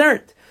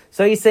concerned.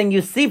 So he's saying,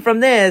 you see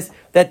from this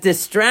that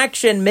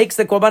distraction makes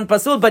the korban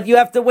pasul, but you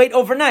have to wait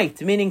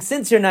overnight. Meaning,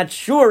 since you're not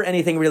sure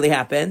anything really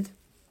happened,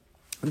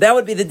 that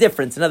would be the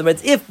difference. In other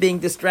words, if being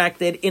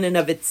distracted in and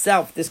of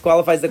itself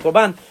disqualifies the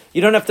korban,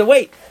 you don't have to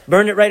wait.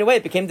 Burn it right away.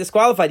 It became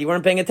disqualified. You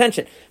weren't paying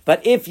attention.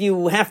 But if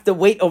you have to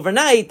wait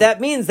overnight, that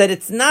means that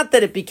it's not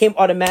that it became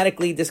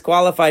automatically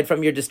disqualified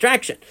from your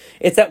distraction.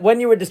 It's that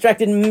when you were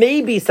distracted,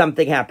 maybe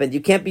something happened.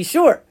 You can't be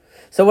sure.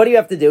 So what do you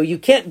have to do? You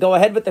can't go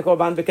ahead with the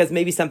korban because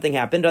maybe something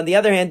happened. On the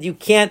other hand, you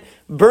can't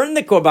burn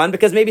the korban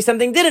because maybe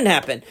something didn't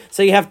happen.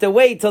 So you have to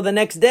wait till the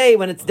next day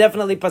when it's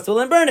definitely pasul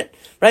and burn it.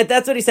 Right?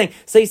 That's what he's saying.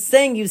 So he's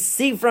saying, you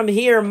see from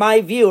here, my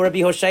view,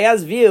 Rabbi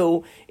Hoshaya's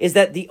view, is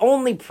that the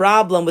only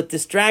problem with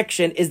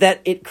distraction is that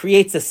it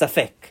creates a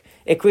safek.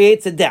 It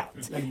creates a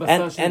doubt. Like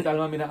and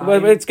we're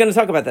going to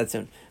talk about that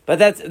soon. But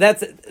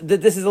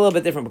this is a little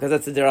bit different because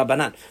that's the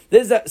derabanan.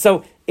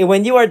 So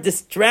when you are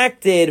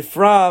distracted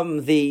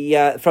from the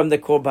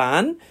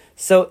korban,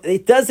 so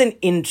it doesn't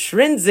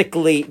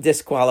intrinsically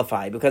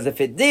disqualify, because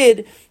if it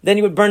did, then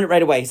you would burn it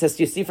right away. He says,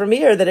 you see from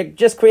here that it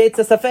just creates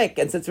a safek,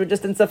 and since we're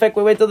just in safek,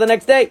 we wait till the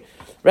next day,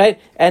 right?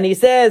 And he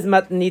says,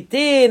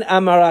 matnitin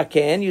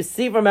amaraken. You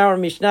see from our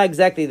Mishnah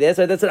exactly this.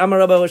 Right? That's what Amar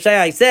Rabbi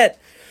Hoshaya said.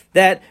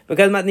 That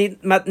because te'ubar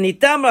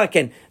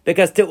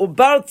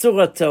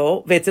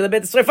tzurato ve'etzel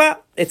beit srefa,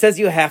 it says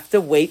you have to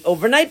wait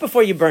overnight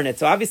before you burn it.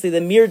 So obviously the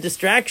mere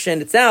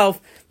distraction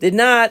itself did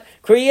not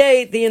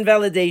create the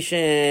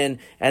invalidation.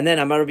 And then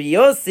Amar Rabbi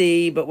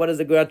Yossi, but what does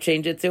the Gemara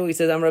change it to? He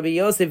says Amar Rabbi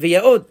Yossi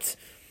v'yaot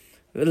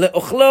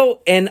le'ochlo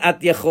en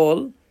at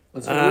yachol.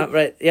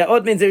 Right?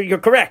 Yaot means you're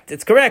correct.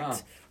 It's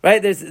correct.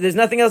 Right? There's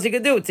nothing else you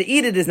could do. To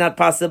eat it is not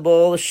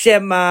possible.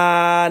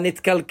 Shema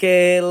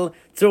nitkalkel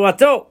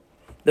tzurato.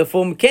 The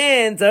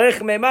fumken tzarich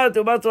meimar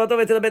tubar tzurato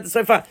v'etil bet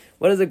soifa.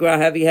 What does the Gra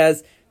have? He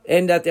has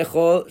en dat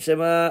yachol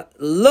shema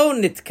lo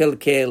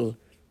nitkelkel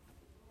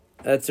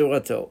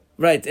tzurato.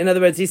 Right. In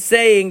other words, he's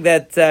saying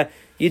that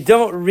you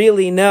don't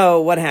really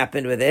know what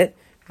happened with it.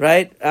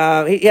 Right?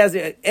 He has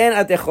en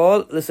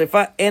atechol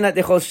l'soifa en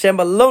atechol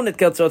shema lo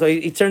nitkel tzurato.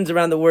 He turns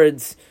around the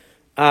words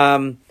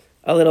a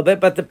little bit,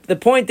 but the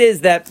point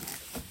is that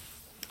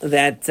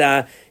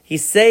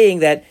he's saying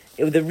that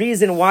the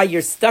reason why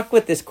you're stuck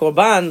with this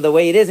korban the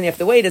way it is and you have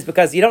to wait is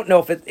because you don't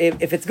know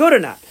if it's good or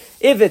not.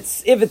 If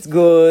it's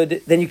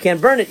good, then you can't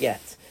burn it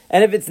yet,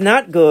 and if it's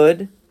not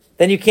good,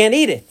 then you can't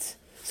eat it.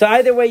 So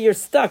either way, you're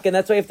stuck, and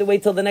that's why you have to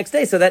wait till the next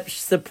day. So that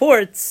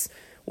supports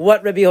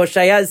what Rabbi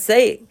Hoshaya is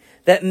saying,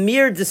 that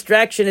mere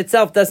distraction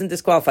itself doesn't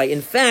disqualify.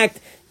 In fact,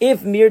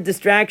 if mere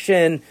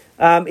distraction,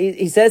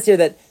 he says here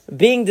that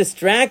being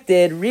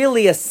distracted,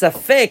 really a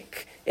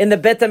safek in the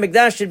Bet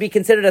HaMikdash should be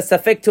considered a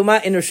safek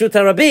tuma in Reshut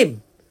HaRabim.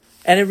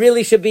 And it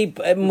really should be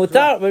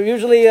mutar. But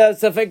usually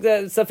safek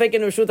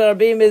in Reshut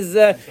HaRabim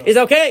is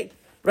okay,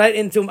 right,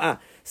 in tum'ah.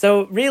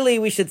 So really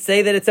we should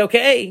say that it's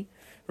okay,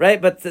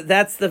 right? But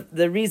that's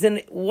the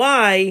reason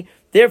why.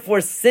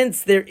 Therefore,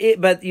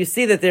 but you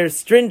see that they're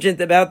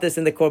stringent about this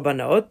in the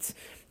korbanot.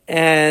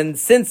 And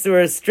since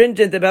we're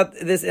stringent about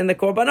this in the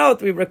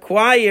korbanot, we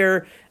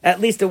require at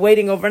least a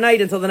waiting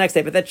overnight until the next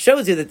day. But that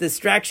shows you that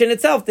distraction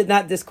itself did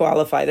not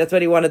disqualify. That's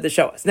what he wanted to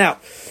show us. Now,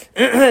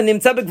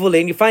 Nimtza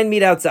B'Gvulin, you find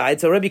meat outside.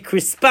 So Rabbi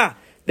Crispa,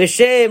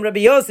 B'Shem,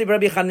 Rabbi Yosef,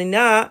 Rabbi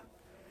Chanina,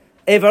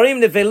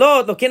 Evarim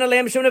Nevelot, Lokin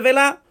Aleim Shum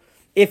Nevela.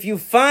 If you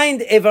find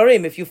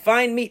Evarim, if you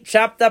find meat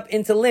chopped up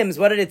into limbs,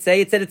 what did it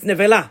say? It said it's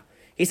Nevela.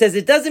 He says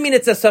it doesn't mean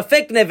it's a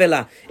Safek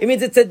Nevela. It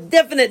means it's a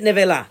definite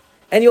Nevela.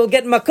 And you'll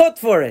get makot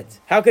for it.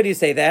 How could you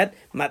say that?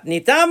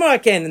 Matnita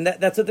moraken. And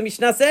that's what the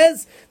Mishnah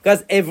says.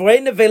 Because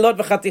evrei nevelot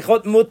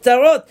v'chatichot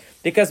mutarot.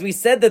 Because we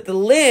said that the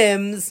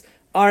limbs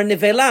are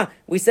nevela.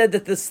 We said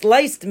that the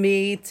sliced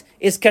meat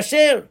is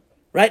kasher.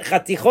 Right?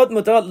 Chatichot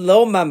mutarot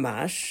lo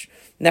mamash.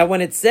 Now when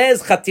it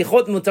says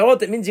chatichot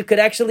mutarot, it means you could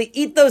actually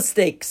eat those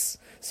steaks.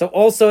 So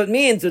also it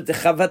means when it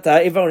says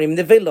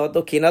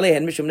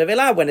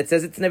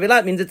it's nevela,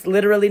 it means it's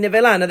literally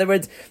nevela. In other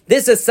words,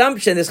 this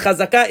assumption, this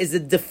chazakah, is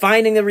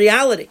defining the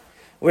reality.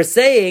 We're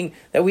saying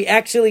that we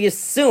actually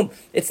assume.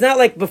 It's not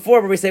like before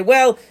where we say,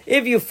 well,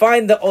 if you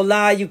find the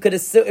olah, you could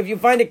assume, if you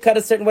find it cut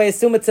a certain way,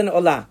 assume it's an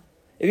olah.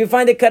 If you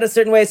find it cut a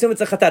certain way, assume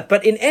it's a chatat.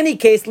 But in any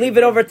case, leave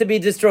it over to be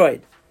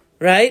destroyed.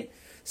 Right?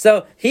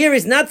 So here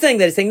he's not saying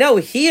that. He's saying, no,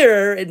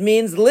 here it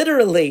means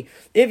literally,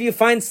 if you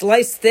find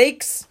sliced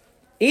steaks,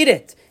 eat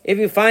it. If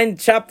you find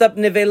chopped up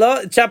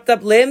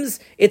limbs,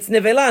 it's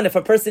nevela. And if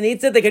a person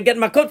eats it, they could get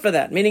makot for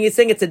that. Meaning he's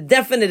saying it's a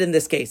definite in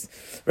this case.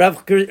 Rabbi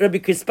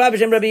Crispa,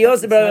 B'Shem Rabbi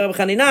Yosef, Rabbi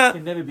Chanina. It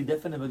can never be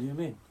definite, what do you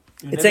mean?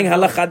 It's saying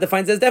halakha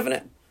defines as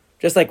definite.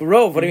 Just like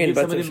rov, what do you mean?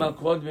 Give somebody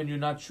makot when you're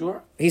not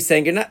sure? He's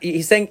saying you're not.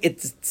 He's saying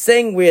it's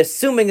saying we're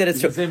assuming that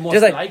it's true. Just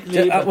like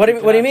what do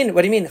you mean?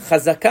 What do you mean?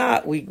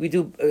 Chazakah. We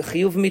do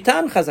chiyuv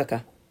mitan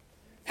chazakah.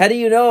 How do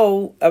you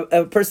know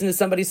a person is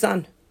somebody's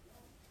son?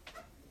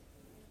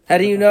 How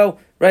do you know?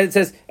 Right? It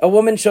says a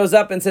woman shows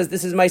up and says,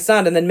 "This is my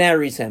son," and then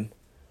marries him.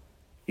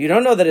 You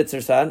don't know that it's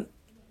her son.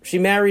 She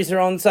marries her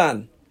own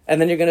son, and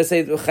then you're going to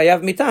say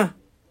chayav mitah.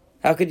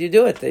 How could you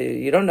do it?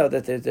 You don't know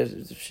that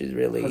she's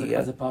really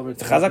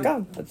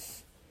chazakah.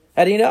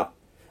 How do you know?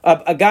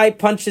 A guy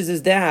punches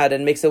his dad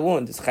and makes a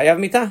wound. It's chayav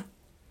mitah.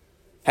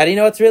 How do you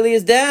know it's really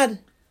his dad?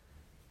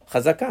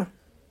 Chazakah.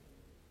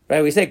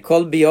 Right? We say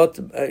kol biot,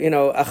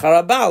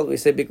 acharabal.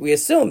 We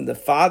assume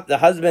the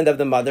husband of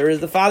the mother is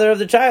the father of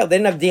the child. They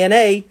didn't have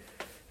DNA,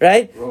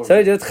 right? So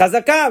we do it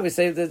chazakah. We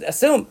say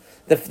assume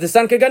the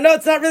son could go, no,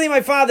 it's not really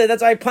my father.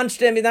 That's why I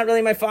punched him. He's not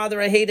really my father.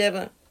 I hate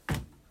him.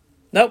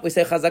 Nope. We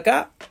say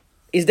chazakah.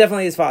 He's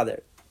definitely his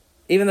father,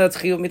 even though it's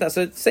chiyuv mitah.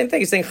 So same thing.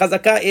 He's saying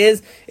chazakah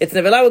it's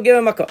nevela. We'll give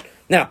him a makot.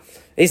 Now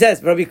he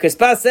says Rabbi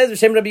Crispa says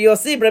V'Shem Rabbi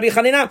Yossi, Rabbi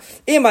Chanina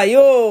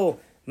imayu.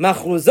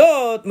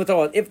 Machruzot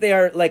mutarot. If they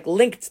are like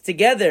linked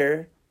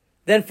together,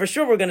 then for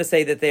sure we're going to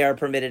say that they are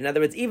permitted. In other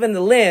words, even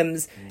the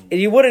limbs,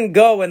 you wouldn't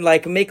go and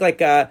like make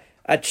like a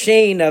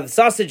chain of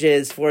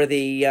sausages for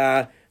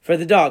the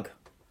dog,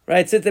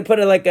 right? So they put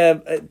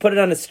it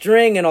on a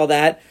string and all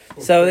that.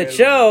 Okay. So it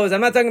shows. I'm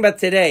not talking about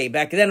today.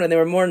 Back then when they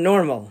were more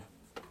normal.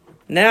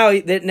 Now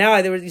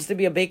there used to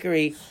be a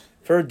bakery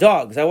for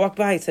dogs. I walked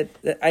by. I said,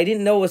 I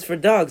didn't know it was for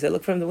dogs. I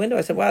looked from the window.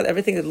 I said, wow,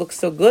 everything looks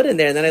so good in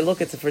there. And then I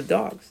look, it's for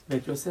dogs.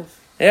 Make Joseph.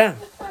 Yeah,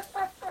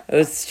 it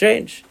was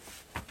strange.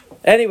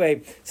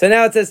 Anyway, so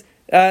now it says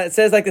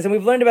like this, and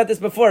we've learned about this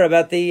before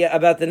about the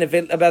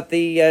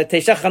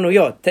teisha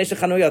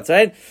chanuyot,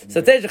 right?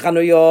 So teisha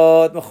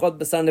chanuyot machot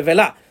b'san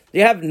nevela.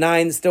 You have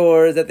 9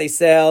 stores that they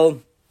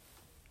sell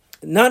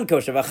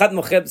non-kosher. V'achat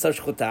mocher b'sar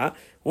shchuta.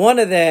 One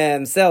of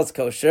them sells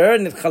kosher,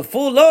 and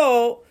chalfu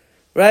lo,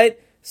 right?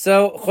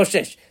 So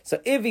choshesh. So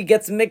if he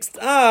gets mixed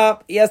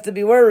up, he has to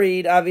be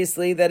worried,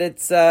 obviously, that it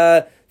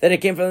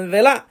came from the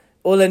nevela.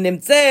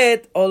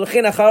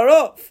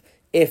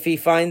 If he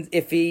finds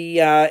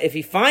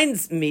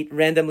meat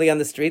randomly on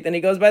the street, then he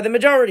goes by the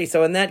majority.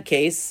 So in that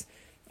case,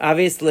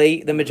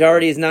 obviously the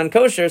majority is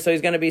non-kosher, so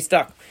he's going to be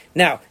stuck.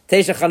 Now, so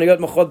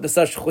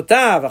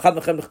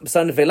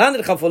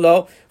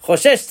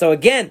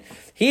again,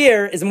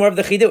 here is more of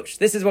the chidush.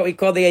 This is what we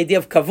call the idea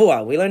of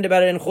kavua. We learned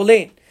about it in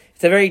Chulin.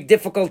 It's a very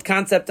difficult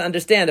concept to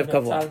understand of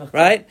kavua,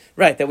 right?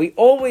 Right. That we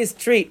always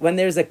treat when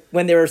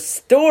there are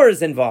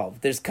stores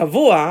involved. There's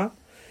kavua,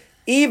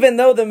 even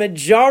though the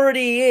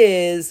majority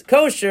is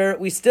kosher,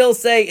 we still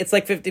say it's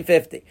like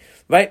 50-50,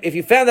 right? If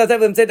you found out,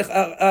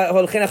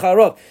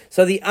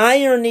 so the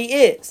irony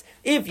is,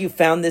 if you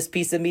found this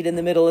piece of meat in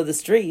the middle of the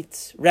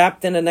street,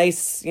 wrapped in a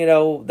nice,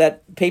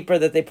 that paper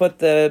that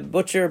the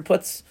butcher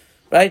puts,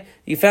 right?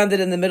 You found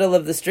it in the middle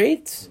of the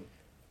street.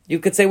 You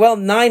could say, well,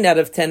 9 out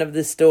of 10 of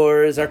the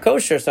stores are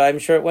kosher, so I'm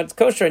sure it went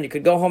kosher, and you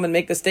could go home and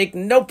make the steak,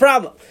 no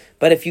problem.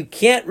 But if you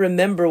can't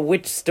remember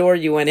which store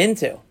you went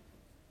into,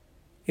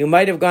 you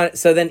might have gone,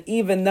 so then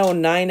even though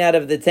 9 out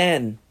of the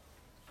 10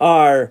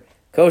 are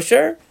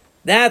kosher,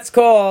 that's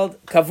called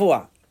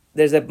kavua.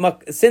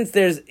 Since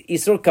there's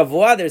isur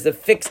kavua, there's a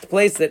fixed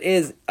place that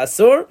is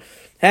asur,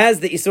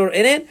 has the isur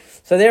in it,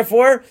 so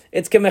therefore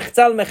it's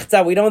kemechtzal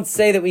mechtzal. We don't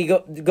say that we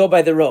go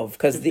by the rov,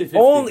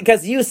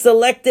 because you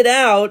selected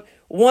out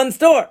one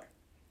store.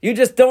 You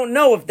just don't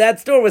know if that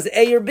store was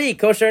A or B,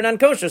 kosher or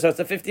non-kosher. So it's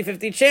a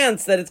 50-50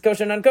 chance that it's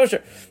kosher or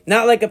non-kosher.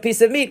 Not like a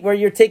piece of meat where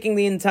you're taking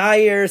the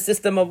entire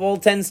system of all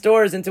 10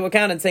 stores into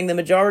account and saying the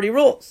majority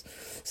rules.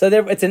 So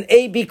it's an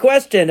A-B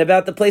question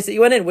about the place that you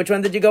went in. Which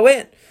one did you go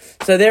in?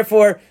 So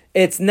therefore,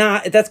 it's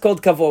not. That's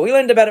called kavod. We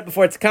learned about it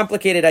before. It's a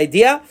complicated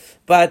idea,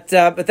 but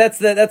that's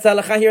the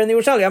halacha here in the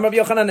Yerushalmi.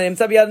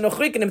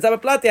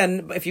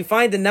 And if you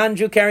find a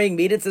non-Jew carrying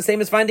meat, it's the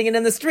same as finding it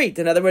in the street.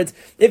 In other words,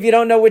 if you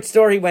don't know which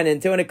store he went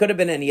into, and it could have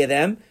been any of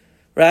them,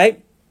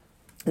 right?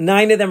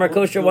 9 of them are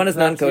kosher, 1 is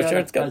non-kosher.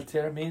 It's good.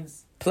 Platia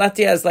means?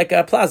 Platia is like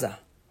a plaza.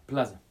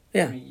 Plaza.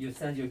 Yeah. I mean, you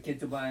send your kid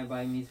to buy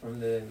meat from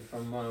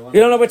one. You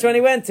don't know which one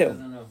he went to.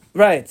 Doesn't know.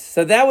 Right.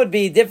 So that would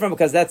be different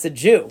because that's a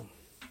Jew.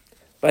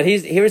 But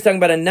he was talking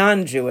about a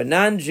non-Jew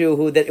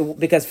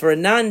because for a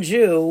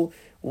non-Jew,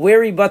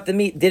 where he bought the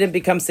meat didn't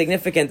become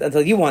significant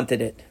until you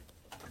wanted it.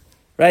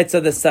 Right? So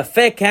the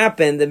safek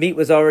happened, the meat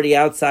was already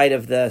outside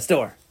of the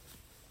store.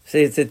 So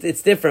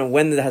it's different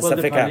when the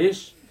safek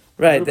happened.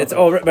 Right, that's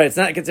all. But it's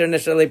not considered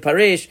necessarily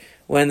parish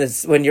when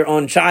your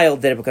own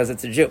child did it because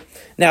it's a Jew.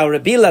 Now,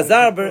 Rabbi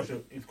Lazar,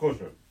 it's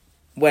kosher.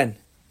 When?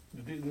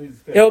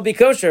 It will be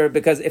kosher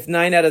because if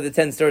 9 out of the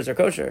 10 stores are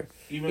kosher,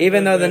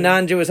 even though the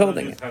non-Jew is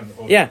holding it.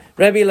 Yeah,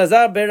 Rabbi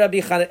Lazar ber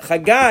Rabbi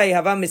Chagai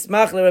hava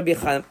mismach le Rabbi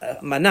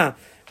Mana.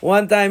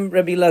 One time,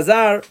 Rabbi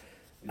Lazar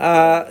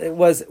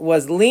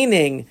was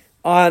leaning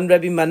on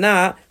Rabbi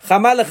Mana.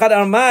 Chamal echad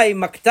armai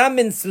maktam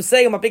min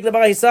susei umapik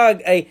lebar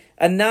hisag.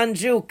 A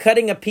non-Jew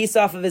cutting a piece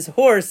off of his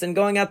horse and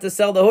going out to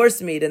sell the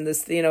horse meat in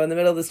this, in the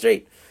middle of the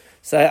street.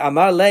 So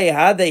Amar Le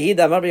Hade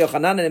Amar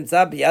Yochanan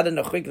Nimtza Biyad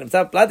Nochik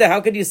Nimtza Plata.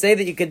 How could you say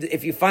that you could,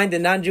 if you find a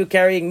non-Jew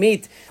carrying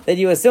meat, that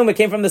you assume it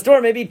came from the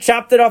store? Maybe he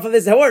chopped it off of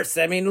his horse.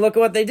 I mean, look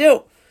at what they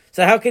do.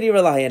 So how could you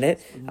rely on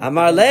it?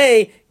 Amar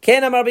Le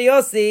Ken Amar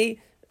Biyosi.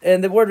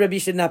 And the word Rabbi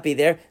should not be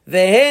there.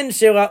 Vehen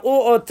shira'u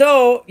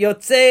oto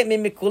yotze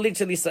mimikulin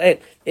shel Yisrael.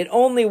 It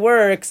only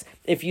works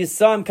if you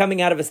saw him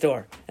coming out of a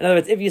store. In other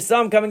words, if you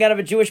saw him coming out of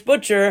a Jewish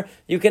butcher,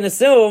 you can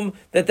assume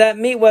that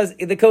meat was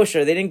the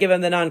kosher. They didn't give him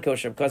the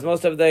non-kosher because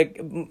most of the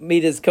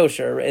meat is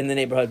kosher in the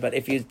neighborhood. But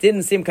if you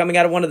didn't see him coming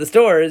out of one of the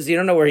stores, you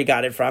don't know where he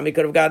got it from. He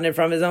could have gotten it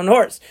from his own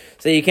horse.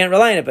 So you can't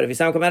rely on it. But if you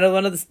saw him come out of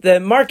one of the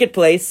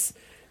marketplace,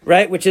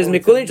 right, which is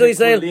Mikulin shel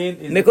Yisrael,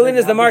 Mikulin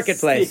is the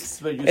marketplace.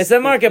 It's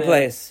a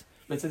marketplace.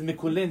 But it says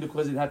mikulin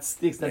because it had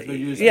sticks that were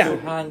used to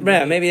hang.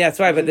 Yeah, maybe that's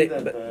why. But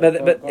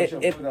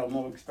it are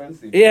more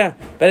expensive. Yeah,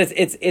 but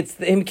it's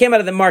he came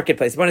out of the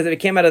marketplace. One is that he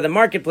came out of the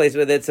marketplace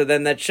with it, so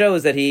then that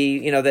shows that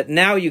he, that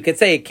now you could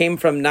say it came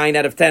from 9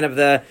 out of 10 of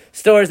the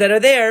stores that are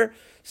there.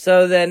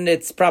 So then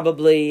it's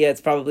probably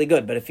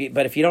good. But if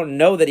you don't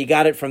know that he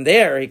got it from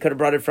there, he could have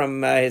brought it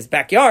from his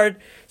backyard.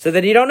 So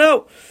then you don't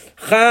know.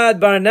 Chad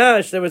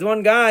Barnash, there was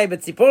one guy,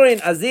 but Tziporin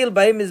Azil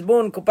Ba'im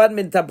Mizbun Kupad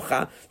Min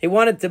Tabcha. He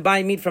wanted to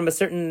buy meat from a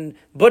certain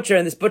butcher,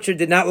 and this butcher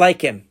did not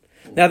like him.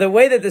 Now, the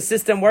way that the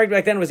system worked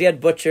back then was you had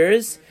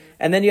butchers,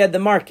 and then you had the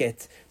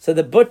market. So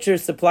the butcher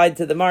supplied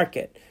to the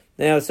market.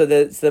 The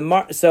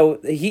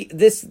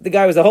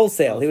guy was a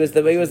wholesale. He was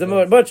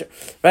the butcher,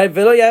 right?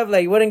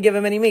 He wouldn't give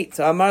him any meat.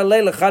 So Amar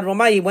Le Chad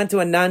Romai, he went to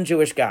a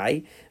non-Jewish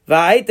guy,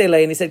 and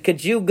he said,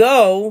 "Could you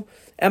go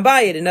and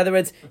buy it?" In other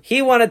words,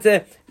 he wanted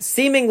to,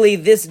 seemingly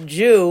this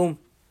Jew,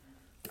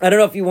 I don't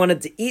know if he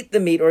wanted to eat the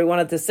meat or he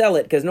wanted to sell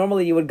it, because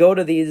normally you would go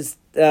to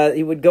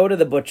he would go to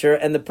the butcher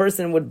and the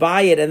person would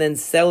buy it and then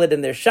sell it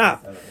in their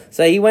shop.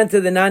 So he went to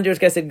the non-Jewish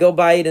guy, said, "Go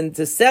buy it and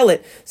to sell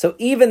it." So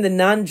even the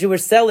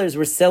non-Jewish sellers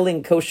were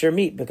selling kosher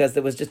meat because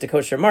there was just a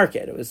kosher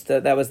market.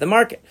 That was the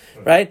market,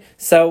 right?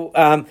 So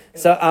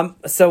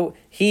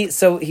he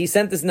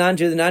sent this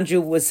non-Jew. The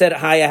non-Jew said,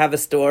 "Hi, I have a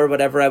store,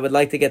 whatever. I would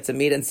like to get some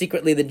meat." And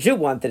secretly, the Jew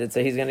wanted it,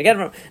 so he's going to get it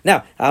from him.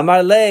 Now,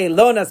 Amar le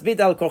lo nasbit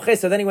al korche.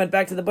 So then he went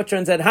back to the butcher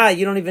and said, "Hi,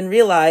 you don't even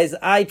realize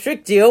I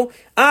tricked you.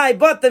 I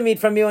bought the meat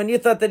from you, and you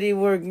thought that you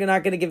were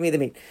not going to give me the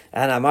meat."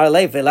 And Amar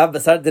le velav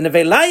basar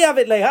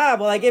denevelayavit leha.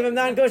 Well, I gave him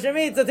non-kosher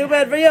meat, so too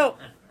bad for you.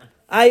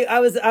 I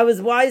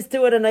was wise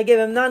to it, and I gave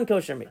him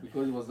non-kosher meat,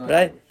 Because it was not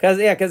right? Because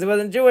it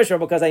wasn't Jewish, or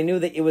because I knew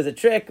that it was a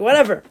trick,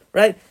 whatever,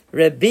 right?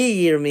 Rabbi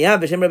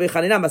Yirmiyah b'shem Rabbi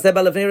Chanina maseh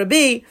ba lefnei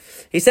Rabbi.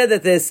 He said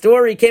that the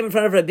story came in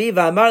front of Rabbi.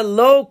 V'amar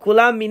lo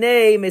kulam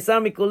minei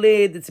mesar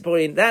mikulid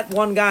tzipporin. That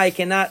one guy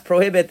cannot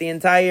prohibit the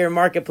entire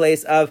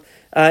marketplace of.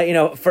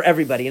 For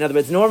everybody. In other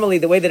words, normally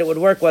the way that it would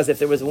work was if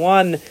there was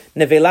one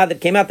nevela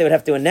that came out, they would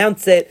have to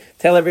announce it,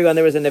 tell everyone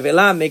there was a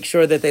nevela, make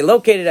sure that they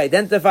locate it,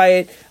 identify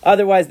it.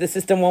 Otherwise, the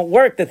system won't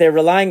work, that they're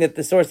relying that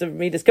the source of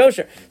meat is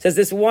kosher. Says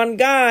this one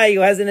guy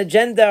who has an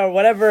agenda or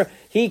whatever,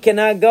 he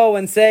cannot go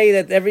and say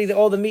that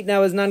all the meat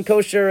now is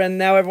non-kosher, and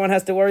now everyone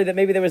has to worry that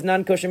maybe there was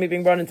non-kosher meat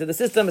being brought into the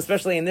system,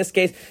 especially in this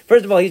case.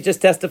 First of all, he's just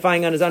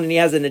testifying on his own, and he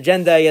has an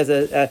agenda, he has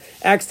a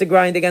axe to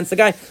grind against the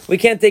guy. We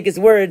can't take his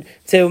word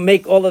to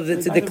make all of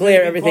it, to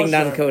declare everything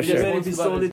non-kosher.